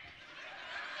back.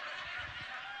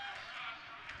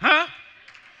 Huh?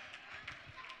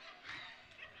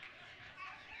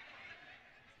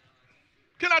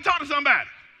 Can I talk to somebody?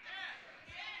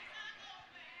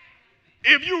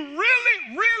 If you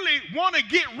really, really want to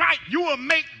get right, you will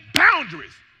make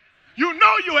boundaries. You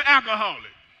know you're an alcoholic.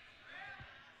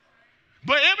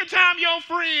 But every time your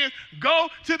friends go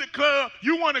to the club,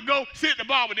 you want to go sit at the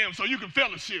bar with them so you can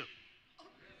fellowship.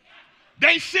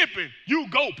 They sipping, you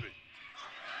gulping.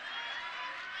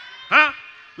 Huh?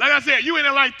 Like I said, you in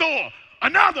there like Thor.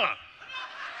 Another.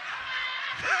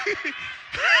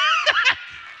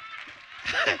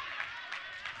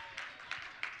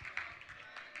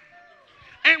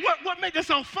 And what makes it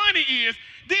so funny is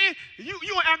then you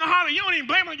an alcoholic, you don't even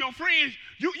blame it on your friends.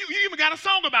 You even got a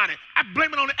song about it. I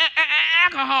blame it on the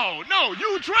alcohol. No,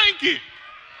 you drink it.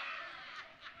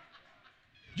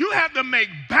 You have to make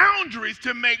boundaries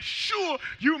to make sure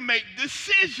you make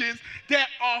decisions that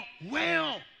are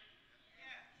well.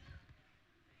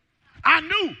 I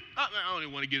knew. I don't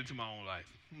even want to get into my own life.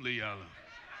 I'm leave y'all alone.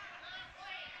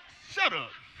 Shut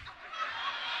up.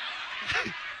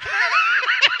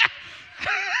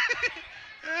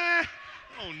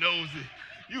 Oh, nosy.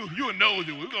 You a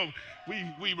nosy.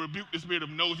 We rebuke the spirit of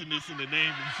nosiness in the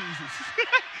name of Jesus.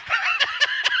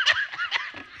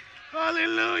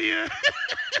 Hallelujah.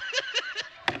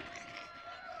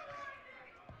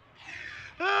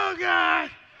 Oh, God.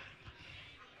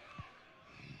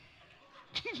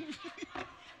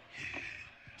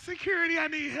 Security, I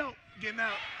need help getting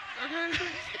out. Okay?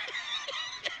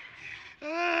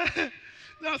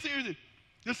 No, seriously.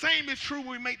 The same is true when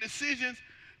we make decisions.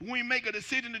 When we make a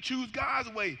decision to choose God's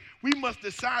way, we must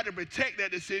decide to protect that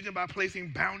decision by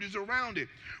placing boundaries around it.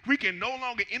 We can no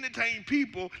longer entertain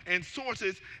people and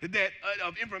sources that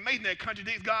of information that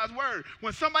contradicts God's word.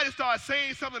 When somebody starts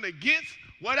saying something against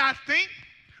what I think,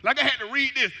 like I had to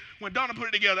read this. When Donna put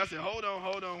it together, I said, hold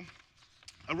on.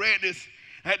 I read this.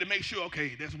 I had to make sure,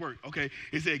 okay, that's work. Okay,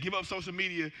 it said give up social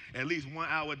media at least 1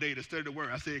 hour a day to study the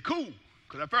word. I said, cool,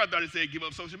 because at first I thought it said give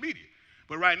up social media.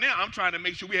 But right now, I'm trying to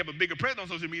make sure we have a bigger presence on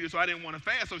social media, so I didn't want to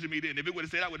fast social media. And if it would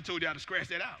have said, I would have told you how to scratch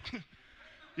that out. You know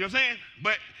what I'm saying?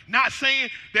 But not saying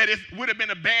that it would have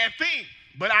been a bad thing.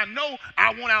 But I know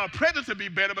I want our presence to be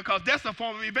better because that's a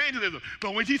form of evangelism.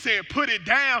 But when she said put it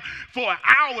down for an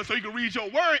hour so you can read your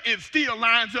word, it still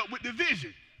lines up with the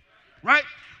vision, right?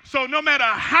 So no matter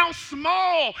how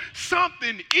small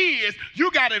something is, you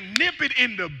got to nip it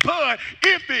in the bud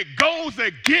if it goes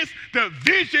against the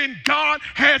vision God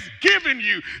has given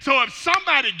you. So if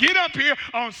somebody get up here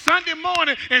on Sunday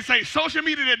morning and say social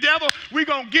media the devil, we're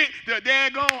going to get the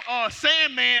daggone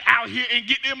Sandman out here and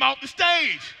get them off the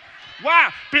stage.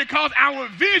 Why? Because our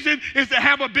vision is to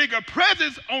have a bigger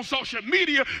presence on social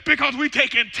media because we're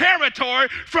taking territory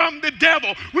from the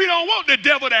devil. We don't want the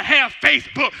devil to have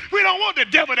Facebook. We don't want the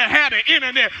devil to have the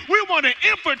internet. We want to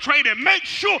infiltrate and make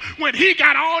sure when he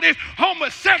got all this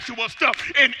homosexual stuff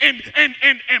and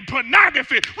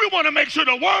pornography, we want to make sure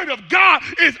the word of God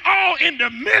is all in the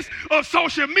midst of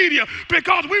social media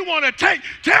because we want to take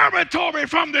territory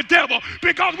from the devil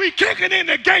because we kicking in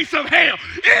the gates of hell.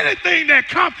 Anything that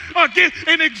comes against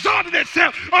and exalted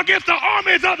itself against the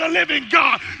armies of the living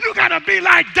God. You got to be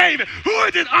like David, who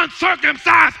is an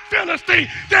uncircumcised Philistine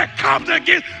that comes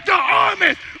against the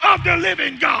armies of the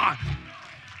living God.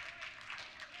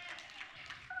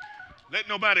 Let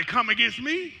nobody come against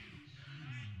me.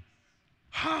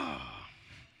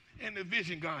 And the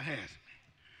vision God has me.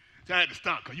 So I had to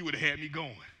stop because you would have had me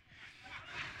going.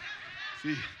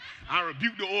 See, I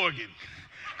rebuked the organ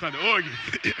because the organ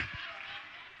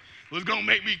was going to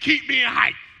make me keep being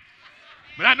hyped.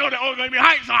 But I know that organ going to be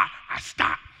hyped, so I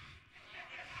stopped.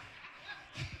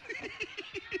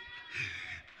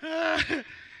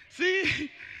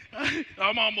 See,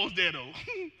 I'm almost there though.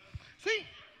 See,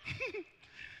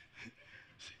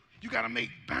 you got to make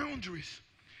boundaries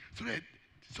so that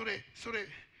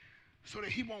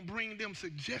he won't bring them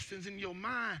suggestions in your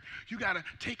mind. You got to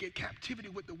take it captivity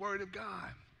with the word of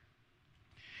God.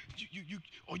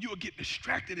 Or you'll get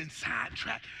distracted and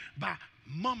sidetracked by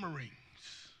murmurings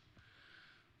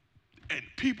and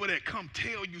people that come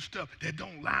tell you stuff that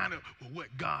don't line up with what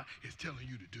God is telling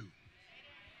you to do.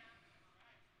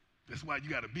 That's why you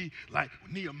got to be like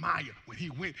Nehemiah. When he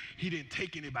went, he didn't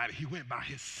take anybody. He went by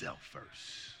himself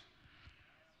first.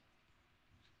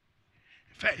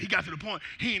 fact, he got to the point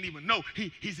he didn't even know.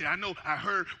 He said, I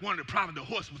heard one of the prophets, the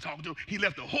horse was talking to him. He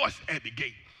left the horse at the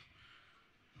gate,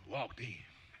 walked in.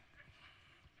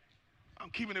 I'm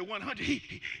keeping it 100.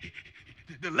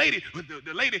 The lady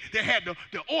that had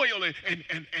the oil,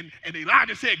 and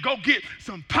Elijah said, go get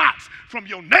some pots from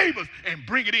your neighbors and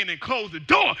bring it in and close the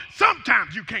door.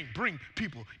 Sometimes you can't bring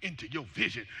people into your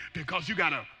vision because you got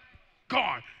to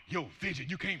guard your vision.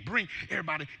 You can't bring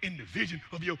everybody in the vision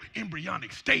of your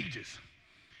embryonic stages.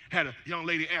 Had a young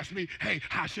lady ask me, hey,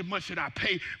 how much should I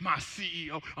pay my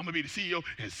CEO? I'm going to be the CEO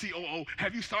and COO.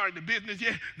 Have you started the business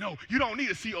yet? No, you don't need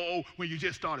a COO when you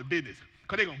just start a business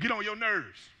because they're going to get on your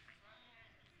nerves.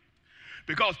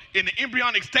 Because in the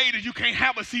embryonic stages, you can't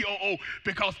have a COO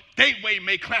because their way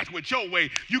may clash with your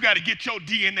way. You got to get your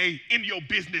DNA in your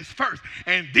business first,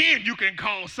 and then you can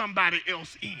call somebody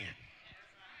else in.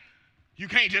 You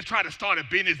can't just try to start a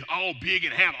business all big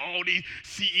and have all these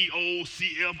CEOs,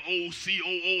 CFOs,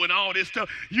 COO, and all this stuff.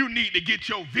 You need to get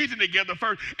your vision together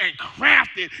first and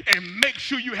craft it and make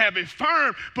sure you have it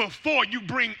firm before you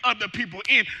bring other people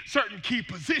in certain key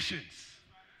positions.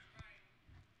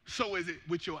 So is it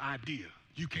with your idea.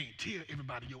 You can't tell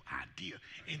everybody your idea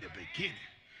in the beginning.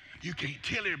 You can't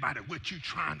tell everybody what you're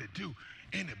trying to do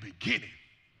in the beginning.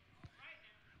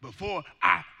 Before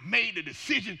I made the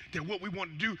decision that what we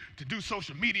want to do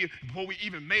social media, before we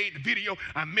even made the video,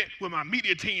 I met with my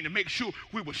media team to make sure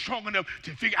we were strong enough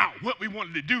to figure out what we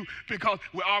wanted to do because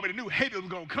we already knew haters were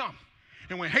going to come.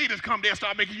 And when haters come, they'll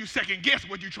start making you second guess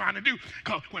what you're trying to do.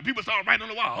 Because when people start writing on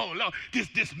the wall, oh, Lord,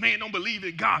 this man don't believe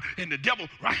in God and the devil,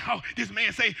 right? Oh, this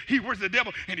man say he worships the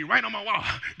devil and he write on my wall.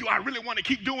 Do I really want to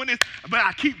keep doing this? But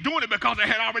I keep doing it because I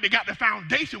had already got the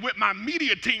foundation with my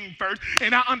media team first.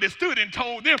 And I understood and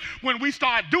told them when we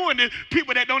start doing this,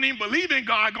 people that don't even believe in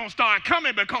God are going to start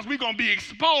coming because we're going to be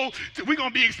exposed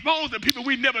to people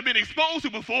we've never been exposed to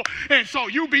before. And so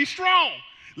you be strong.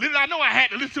 Little I know I had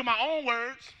to listen to my own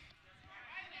words.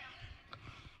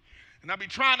 And I be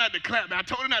trying not to clap back. I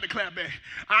told her not to clap back.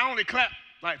 I only clapped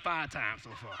like 5 times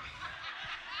so far.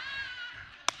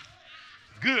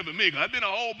 Good for me, because I've been a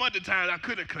whole bunch of times I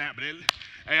could have clapped. But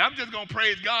hey, I'm just going to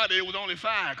praise God that it was only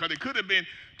 5, because it could have been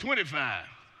 25,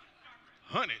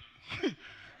 100.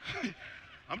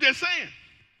 I'm just saying.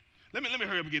 Let me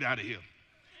hurry up and get out of here.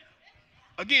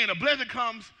 Again, a blessing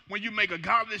comes when you make a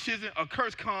godly decision. A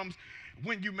curse comes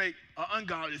when you make an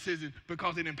ungodly decision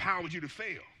because it empowers you to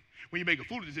fail. When you make a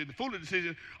foolish decision, the foolish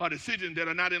decisions are decisions that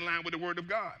are not in line with the word of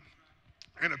God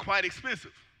and are quite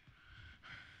expensive.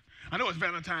 I know it's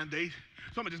Valentine's Day,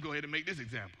 so I'm going to just go ahead and make this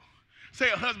example. Say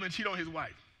a husband cheat on his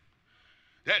wife.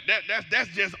 That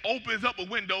just opens up a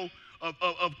window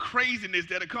of craziness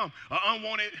that'll come. An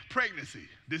unwanted pregnancy,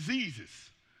 diseases,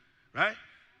 right?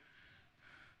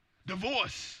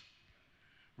 Divorce,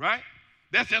 right?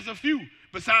 That's just a few.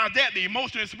 Besides that, the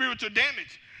emotional and spiritual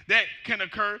damage that can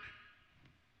occur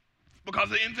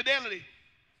because of infidelity.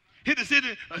 His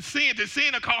decision of sin to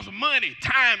sin costs money,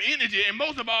 time, energy, and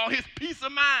most of all, his peace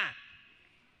of mind.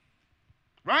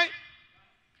 Right?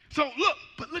 So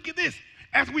look at this.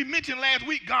 As we mentioned last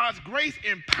week, God's grace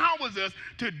empowers us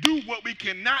to do what we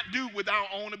cannot do with our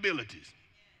own abilities.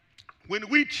 When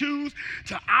we choose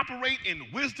to operate in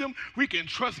wisdom, we can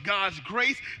trust God's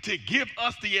grace to give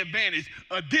us the advantage.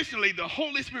 Additionally, the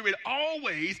Holy Spirit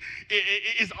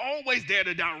is always there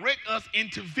to direct us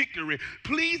into victory.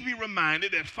 Please be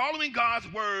reminded that following God's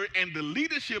word and the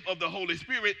leadership of the Holy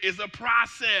Spirit is a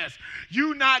process.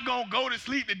 You're not going to go to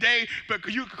sleep today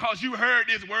because you heard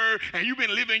this word and you've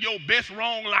been living your best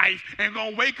wrong life and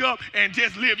going to wake up and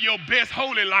just live your best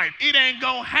holy life. It ain't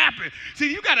going to happen.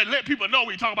 See, you got to let people know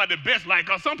when you talk about the best life,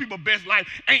 because some people's best life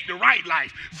ain't the right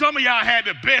life. Some of y'all had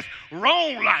the best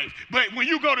wrong life. But when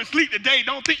you go to sleep today,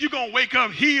 don't think you're going to wake up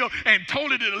healed and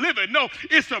totally delivered. No,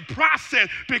 it's a process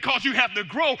because you have to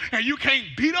grow and you can't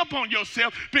beat up on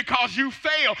yourself because you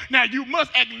fail. Now, you must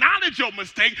acknowledge your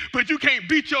mistake, but you can't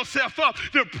beat yourself up.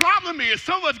 The problem is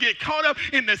some of us get caught up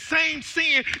in the same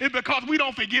sin is because we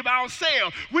don't forgive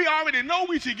ourselves. We already know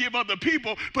we should give other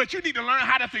people, but you need to learn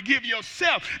how to forgive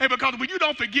yourself. And because when you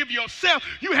don't forgive yourself,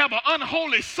 you have an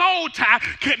unholy soul tie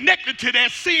connected to that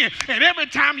sin. And every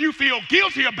time you feel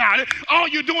guilty about it, all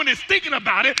you're doing is thinking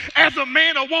about it. As a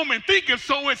man or woman thinketh,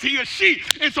 so is he or she.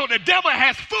 And so the devil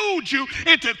has fooled you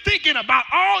into thinking about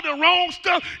all the wrong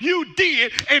stuff you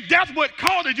did, and that's what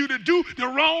causes you to do the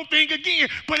wrong thing again.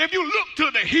 But if you look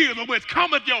to the hills of which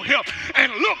cometh your help,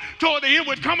 and look toward the hill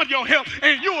which cometh your help,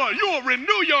 and you will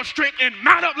renew your strength and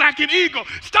mount up like an eagle.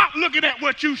 Stop looking at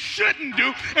what you shouldn't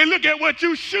do and look at what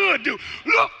you should do.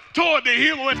 Look toward the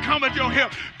hill which cometh your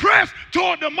help. Press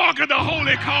toward the mark of the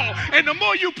holy call. And the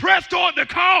more you press toward the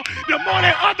call, the more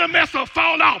that other mess will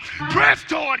fall off. Press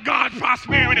toward God's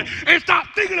prosperity and stop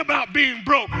thinking about being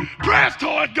broke. Press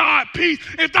toward God's peace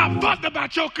and stop fussing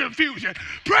about your confusion.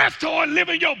 Press toward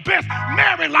living your best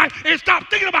married life and stop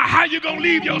thinking about how you're going to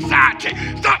leave your side chick.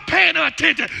 Stop paying her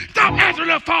attention. Stop answering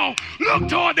the phone. Look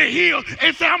toward the hill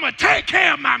and say, I'm going to take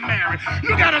care of my marriage. You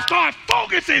got to start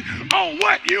focusing on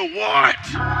what you want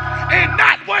and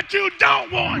not what you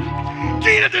don't want.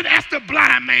 Jesus didn't ask the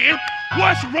blind man,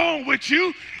 what's wrong with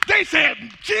you? They said,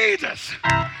 Jesus,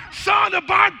 son of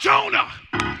Bar-Jonah,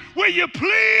 will you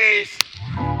please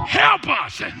help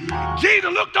us?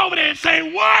 Jesus looked over there and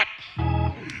said, what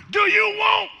do you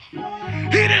want?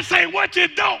 He didn't say what you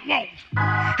don't want.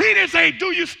 He didn't say,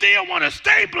 do you still want to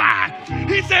stay blind?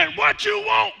 He said, what you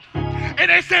want? And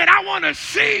they said, I want to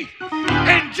see.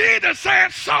 And Jesus said,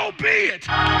 so be it.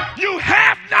 You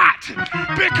have not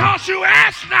because you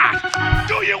ask not.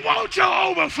 Do you want your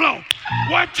overflow?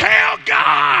 Well, tell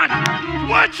God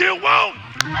what you want.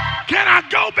 Can I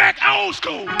go back old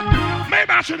school? Maybe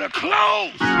I should have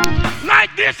closed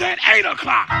like this at 8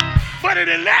 o'clock. But at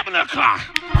 11 o'clock,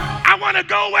 I want to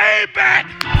go way back.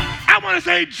 I want to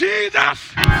say,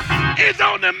 Jesus is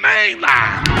on the main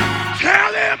line.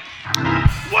 Tell him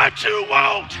what you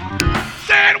want.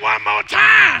 Say it one more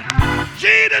time.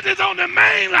 Jesus is on the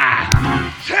main line.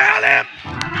 Tell him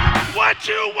what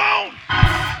you want.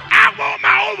 I want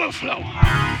my overflow.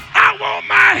 I want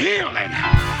my healing.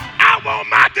 I want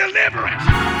my deliverance.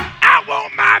 I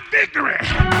want my victory.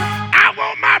 I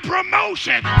want my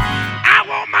promotion. I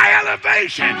want my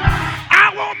elevation.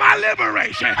 I want my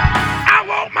liberation. I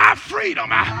want my freedom.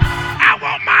 I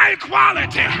want my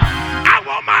equality. I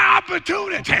want my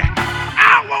opportunity.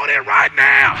 I want it right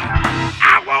now.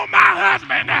 I want my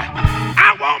husband.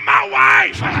 I want my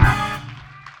wife.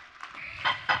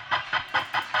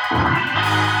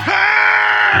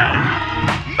 Hey,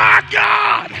 my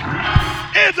God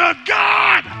is a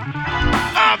God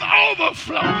of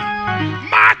overflow.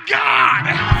 My God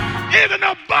is an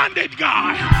abundant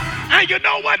God. And you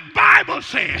know what Bible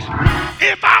says?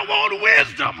 If I want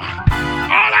wisdom,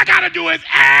 all I got to do is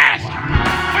ask.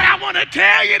 But I want to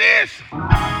tell you this.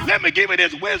 Let me give you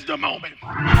this wisdom moment.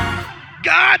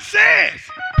 God says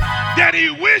that he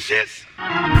wishes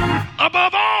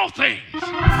above all things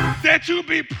that you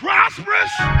be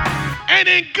prosperous and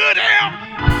in good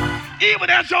health, even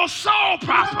as your soul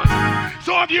prospers.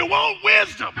 So if you want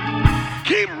wisdom,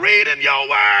 keep reading your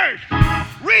word.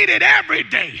 Read it every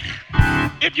day.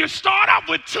 If you start off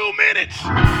with 2 minutes,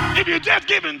 if you're just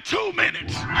giving 2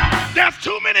 minutes, that's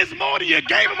 2 minutes more than you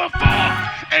gave him before,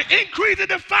 and increase it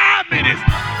to 5 minutes.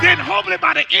 Then hopefully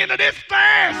by the end of this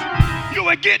fast, you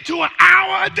will get to an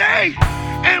hour a day.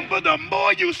 And for the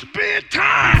more you spend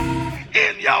time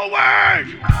in your word,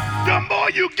 the more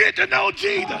you get to know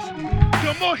Jesus,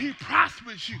 the more he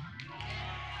prospers you,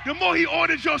 the more he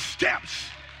orders your steps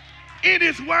in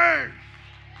his word,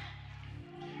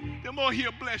 the more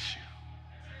he'll bless you.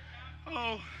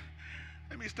 Oh,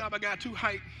 let me stop. I got too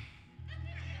hyped.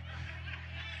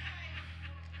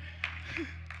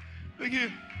 Look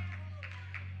here.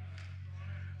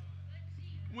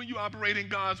 When you operate in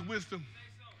God's wisdom,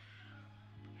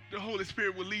 the Holy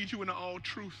Spirit will lead you into all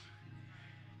truth.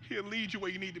 He'll lead you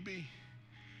where you need to be.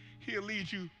 He'll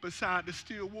lead you beside the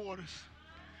still waters.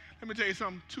 Let me tell you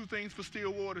something. 2 things for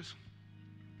still waters.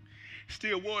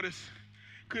 Still waters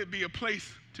could be a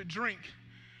place to drink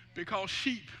because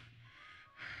sheep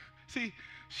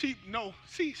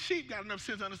got enough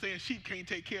sense to understand sheep can't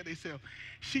take care of themselves.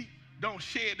 Sheep don't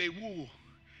shed their wool.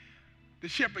 The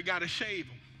shepherd got to shave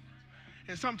them.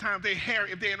 And sometimes their hair,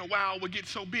 if they're in a wild, will get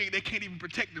so big they can't even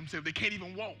protect themselves. They can't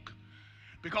even walk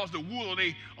because the wool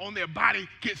on their body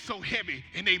gets so heavy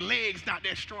and their legs not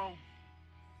that strong.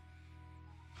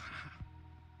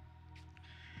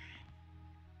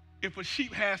 If a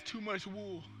sheep has too much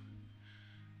wool,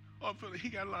 or he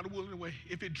got a lot of wool anyway,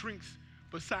 if it drinks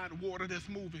beside water that's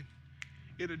moving,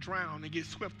 it'll drown and get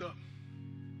swept up.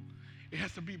 It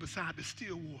has to be beside the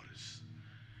still waters.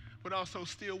 But also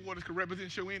still waters can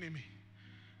represent your enemy.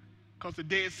 Because the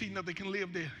Dead Sea, nothing can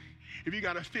live there. If you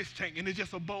got a fish tank and it's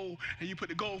just a bowl and you put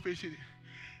the goldfish in it,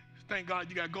 thank God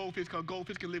you got goldfish because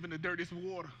goldfish can live in the dirtiest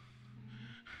water.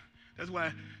 That's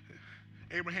why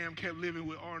Abraham kept living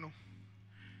with Arnold.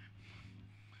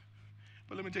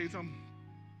 But let me tell you something.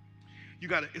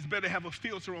 It's better to have a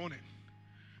filter on it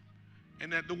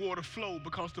and that the water flow,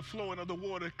 because the flowing of the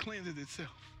water cleanses itself.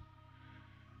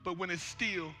 But when it's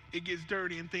still, it gets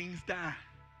dirty and things die.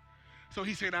 So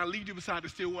he said, I'll lead you beside the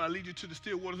still water. I'll lead you to the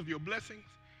still waters of your blessings,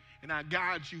 and I'll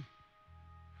guide you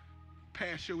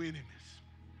past your enemies.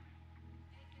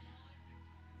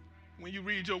 When you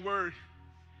read your word,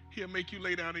 he'll make you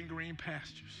lay down in green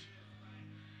pastures.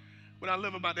 What I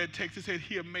love about that text, it said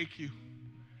he'll make you.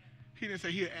 He didn't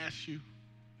say he'll ask you.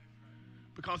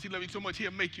 Because he loves you so much,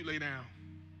 he'll make you lay down.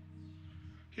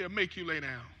 He'll make you lay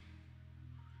down.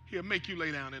 He'll make you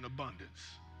lay down in abundance.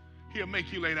 He'll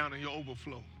make you lay down in your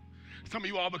overflow. Some of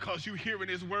you all, because you're hearing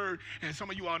his word, and some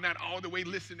of you are not all the way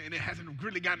listening, and it hasn't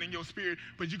really gotten in your spirit,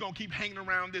 but you're going to keep hanging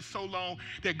around this so long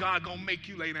that God going to make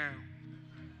you lay down.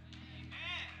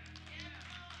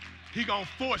 He going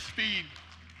to force feed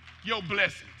your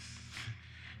blessings.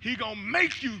 He going to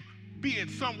make you be in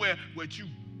somewhere where you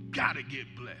got to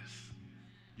get blessed.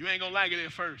 You ain't going to like it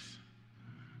at first,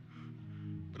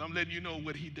 but I'm letting you know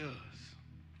what he does.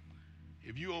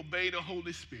 If you obey the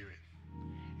Holy Spirit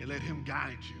and let him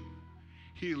guide you,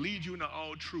 he'll lead you into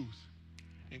all truth,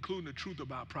 including the truth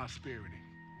about prosperity.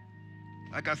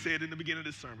 Like I said in the beginning of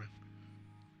this sermon,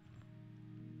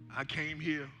 I came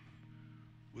here,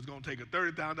 was going to take a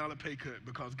 $30,000 pay cut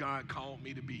because God called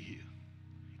me to be here.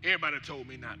 Everybody told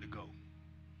me not to go.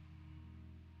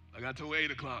 Like I told 8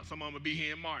 o'clock, some of them will be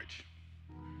here in March.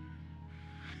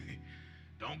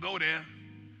 Don't go there.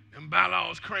 Them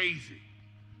bylaws crazy.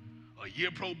 A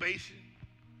year probation,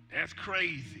 that's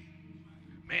crazy.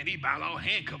 Man, these bylaws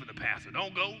handcuffing the pastor.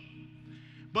 Don't go.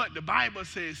 But the Bible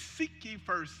says, seek ye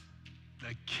first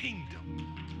the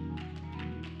kingdom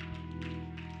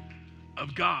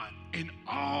of God, and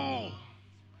all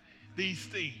these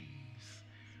things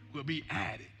will be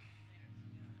added.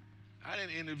 I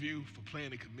didn't interview for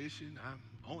planning commission. I'm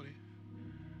on it.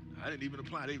 I didn't even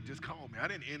apply. They just called me. I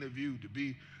didn't interview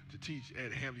to teach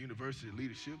at Hampton University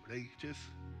leadership. They just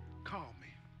called me.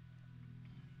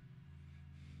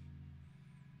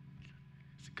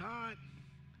 So God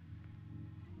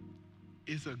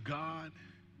is a God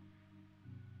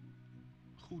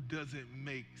who doesn't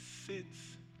make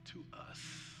sense to us.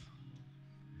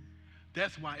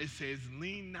 That's why it says,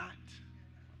 lean not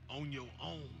on your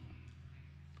own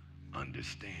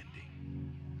understanding.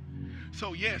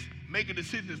 So yes, make a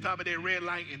decision to stop at that red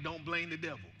light and don't blame the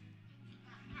devil.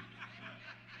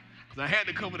 Because I had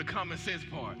to cover the common sense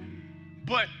part.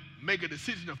 But make a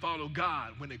decision to follow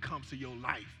God when it comes to your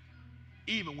life,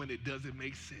 even when it doesn't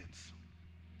make sense.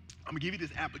 I'm going to give you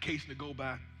this application to go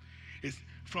by. It's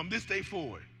from this day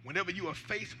forward, whenever you are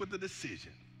faced with a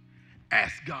decision,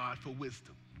 ask God for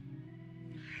wisdom.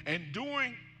 And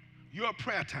during your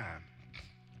prayer time,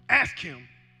 ask him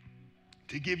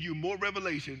to give you more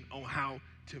revelation on how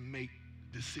to make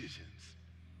decisions.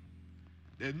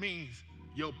 That means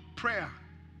your prayer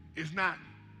is not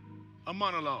a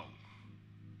monologue.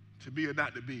 To be or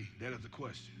not to be, that is a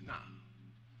question. Nah.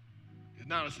 It's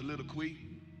not a soliloquy.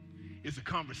 It's a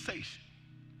conversation.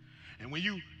 And when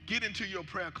you get into your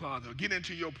prayer closet or get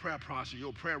into your prayer posture,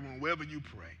 your prayer room, wherever you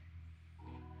pray,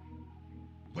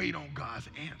 wait on God's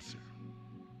answer.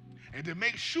 And to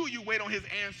make sure you wait on his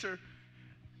answer,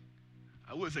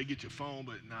 I would say get your phone,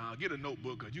 but nah, get a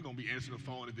notebook because you're going to be answering the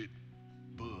phone if it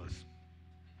buzz.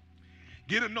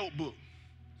 Get a notebook,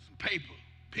 some paper,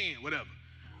 pen, whatever.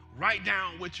 Write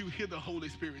down what you hear the Holy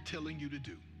Spirit telling you to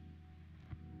do,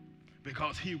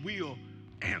 because he will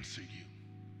answer you.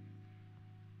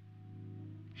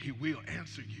 He will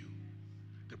answer you.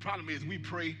 The problem is we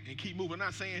pray and keep moving. I'm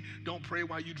not saying don't pray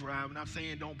while you drive. I'm not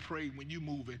saying don't pray when you're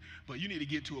moving, but you need to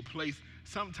get to a place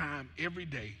sometime every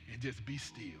day and just be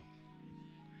still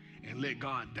and let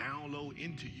God download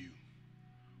into you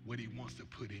what he wants to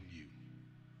put in you.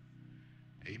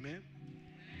 Amen?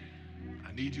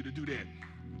 I need you to do that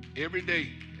every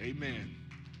day. Amen.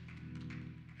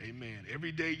 Amen.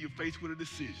 Every day you're faced with a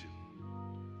decision.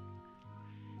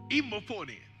 Even before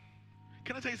then.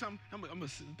 Can I tell you something? I'm going to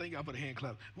thank God for the hand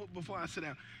clap. Before I sit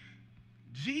down,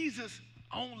 Jesus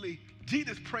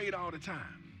prayed all the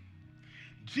time.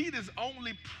 Jesus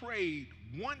only prayed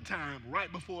one time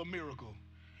right before a miracle,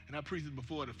 and I preached it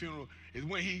before the funeral, is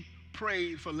when he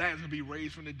prayed for Lazarus to be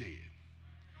raised from the dead.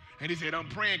 And he said, I'm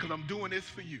praying because I'm doing this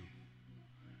for you.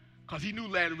 Because he knew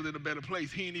Lazarus was in a better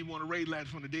place. He didn't even want to raise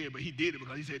Lazarus from the dead, but he did it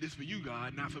because he said, this is for you,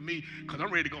 God, not for me, because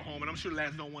I'm ready to go home, and I'm sure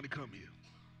Lazarus don't want to come here.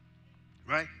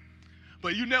 Right?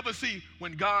 But you never see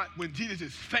when Jesus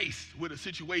is faced with a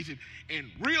situation in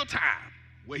real time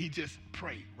where he just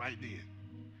prayed right then.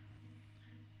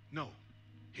 No.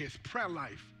 His prayer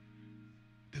life,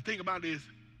 the thing about it is,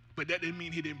 but that didn't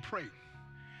mean he didn't pray.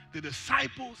 The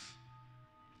disciples,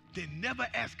 they never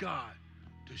asked God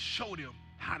to show them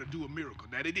how to do a miracle.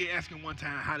 Now, they did ask him one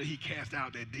time, how did he cast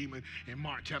out that demon in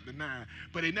Mark chapter 9?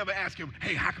 But they never asked him,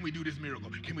 hey, how can we do this miracle?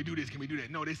 Can we do this? Can we do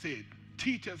that? No, they said,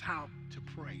 teach us how to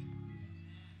pray.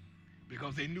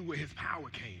 Because they knew where his power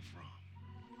came from.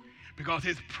 Because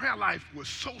his prayer life was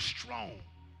so strong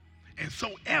and so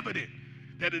evident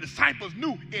that the disciples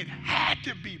knew it had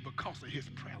to be because of his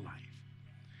prayer life.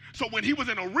 So when he was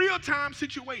in a real-time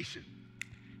situation,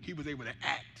 he was able to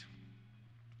act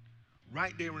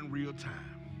right there in real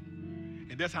time.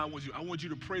 And that's how I want you. I want you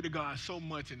to pray to God so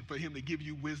much and for him to give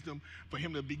you wisdom, for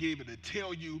him to be able to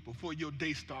tell you before your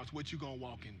day starts what you're going to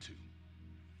walk into.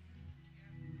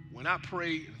 When I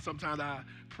pray, and sometimes I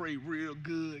pray real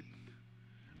good,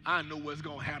 I know what's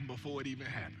going to happen before it even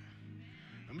happens.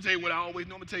 I'm going to tell you what I always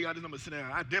know. I'm going to tell you how this. I'm going to sit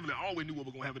down. I definitely always knew what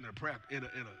was going to happen in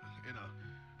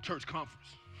a church conference.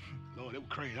 Lord, it was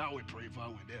crazy. I always prayed before I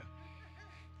went there.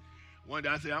 One day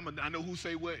I said, I know who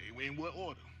say what, in what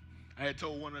order. I had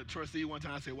told one of the trustees one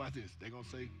time, I said, watch this. They're going to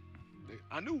say,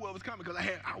 I knew what was coming because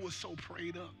I was so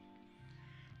prayed up.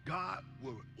 God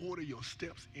will order your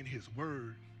steps in his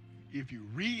word if you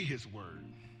read his word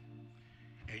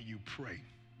and you pray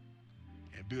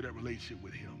and build that relationship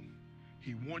with him.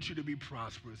 He wants you to be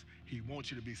prosperous. He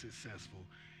wants you to be successful.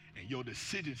 And your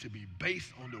decision should be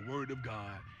based on the word of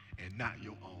God and not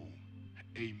your own.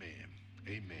 Amen.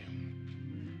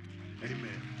 Amen.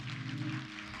 Amen.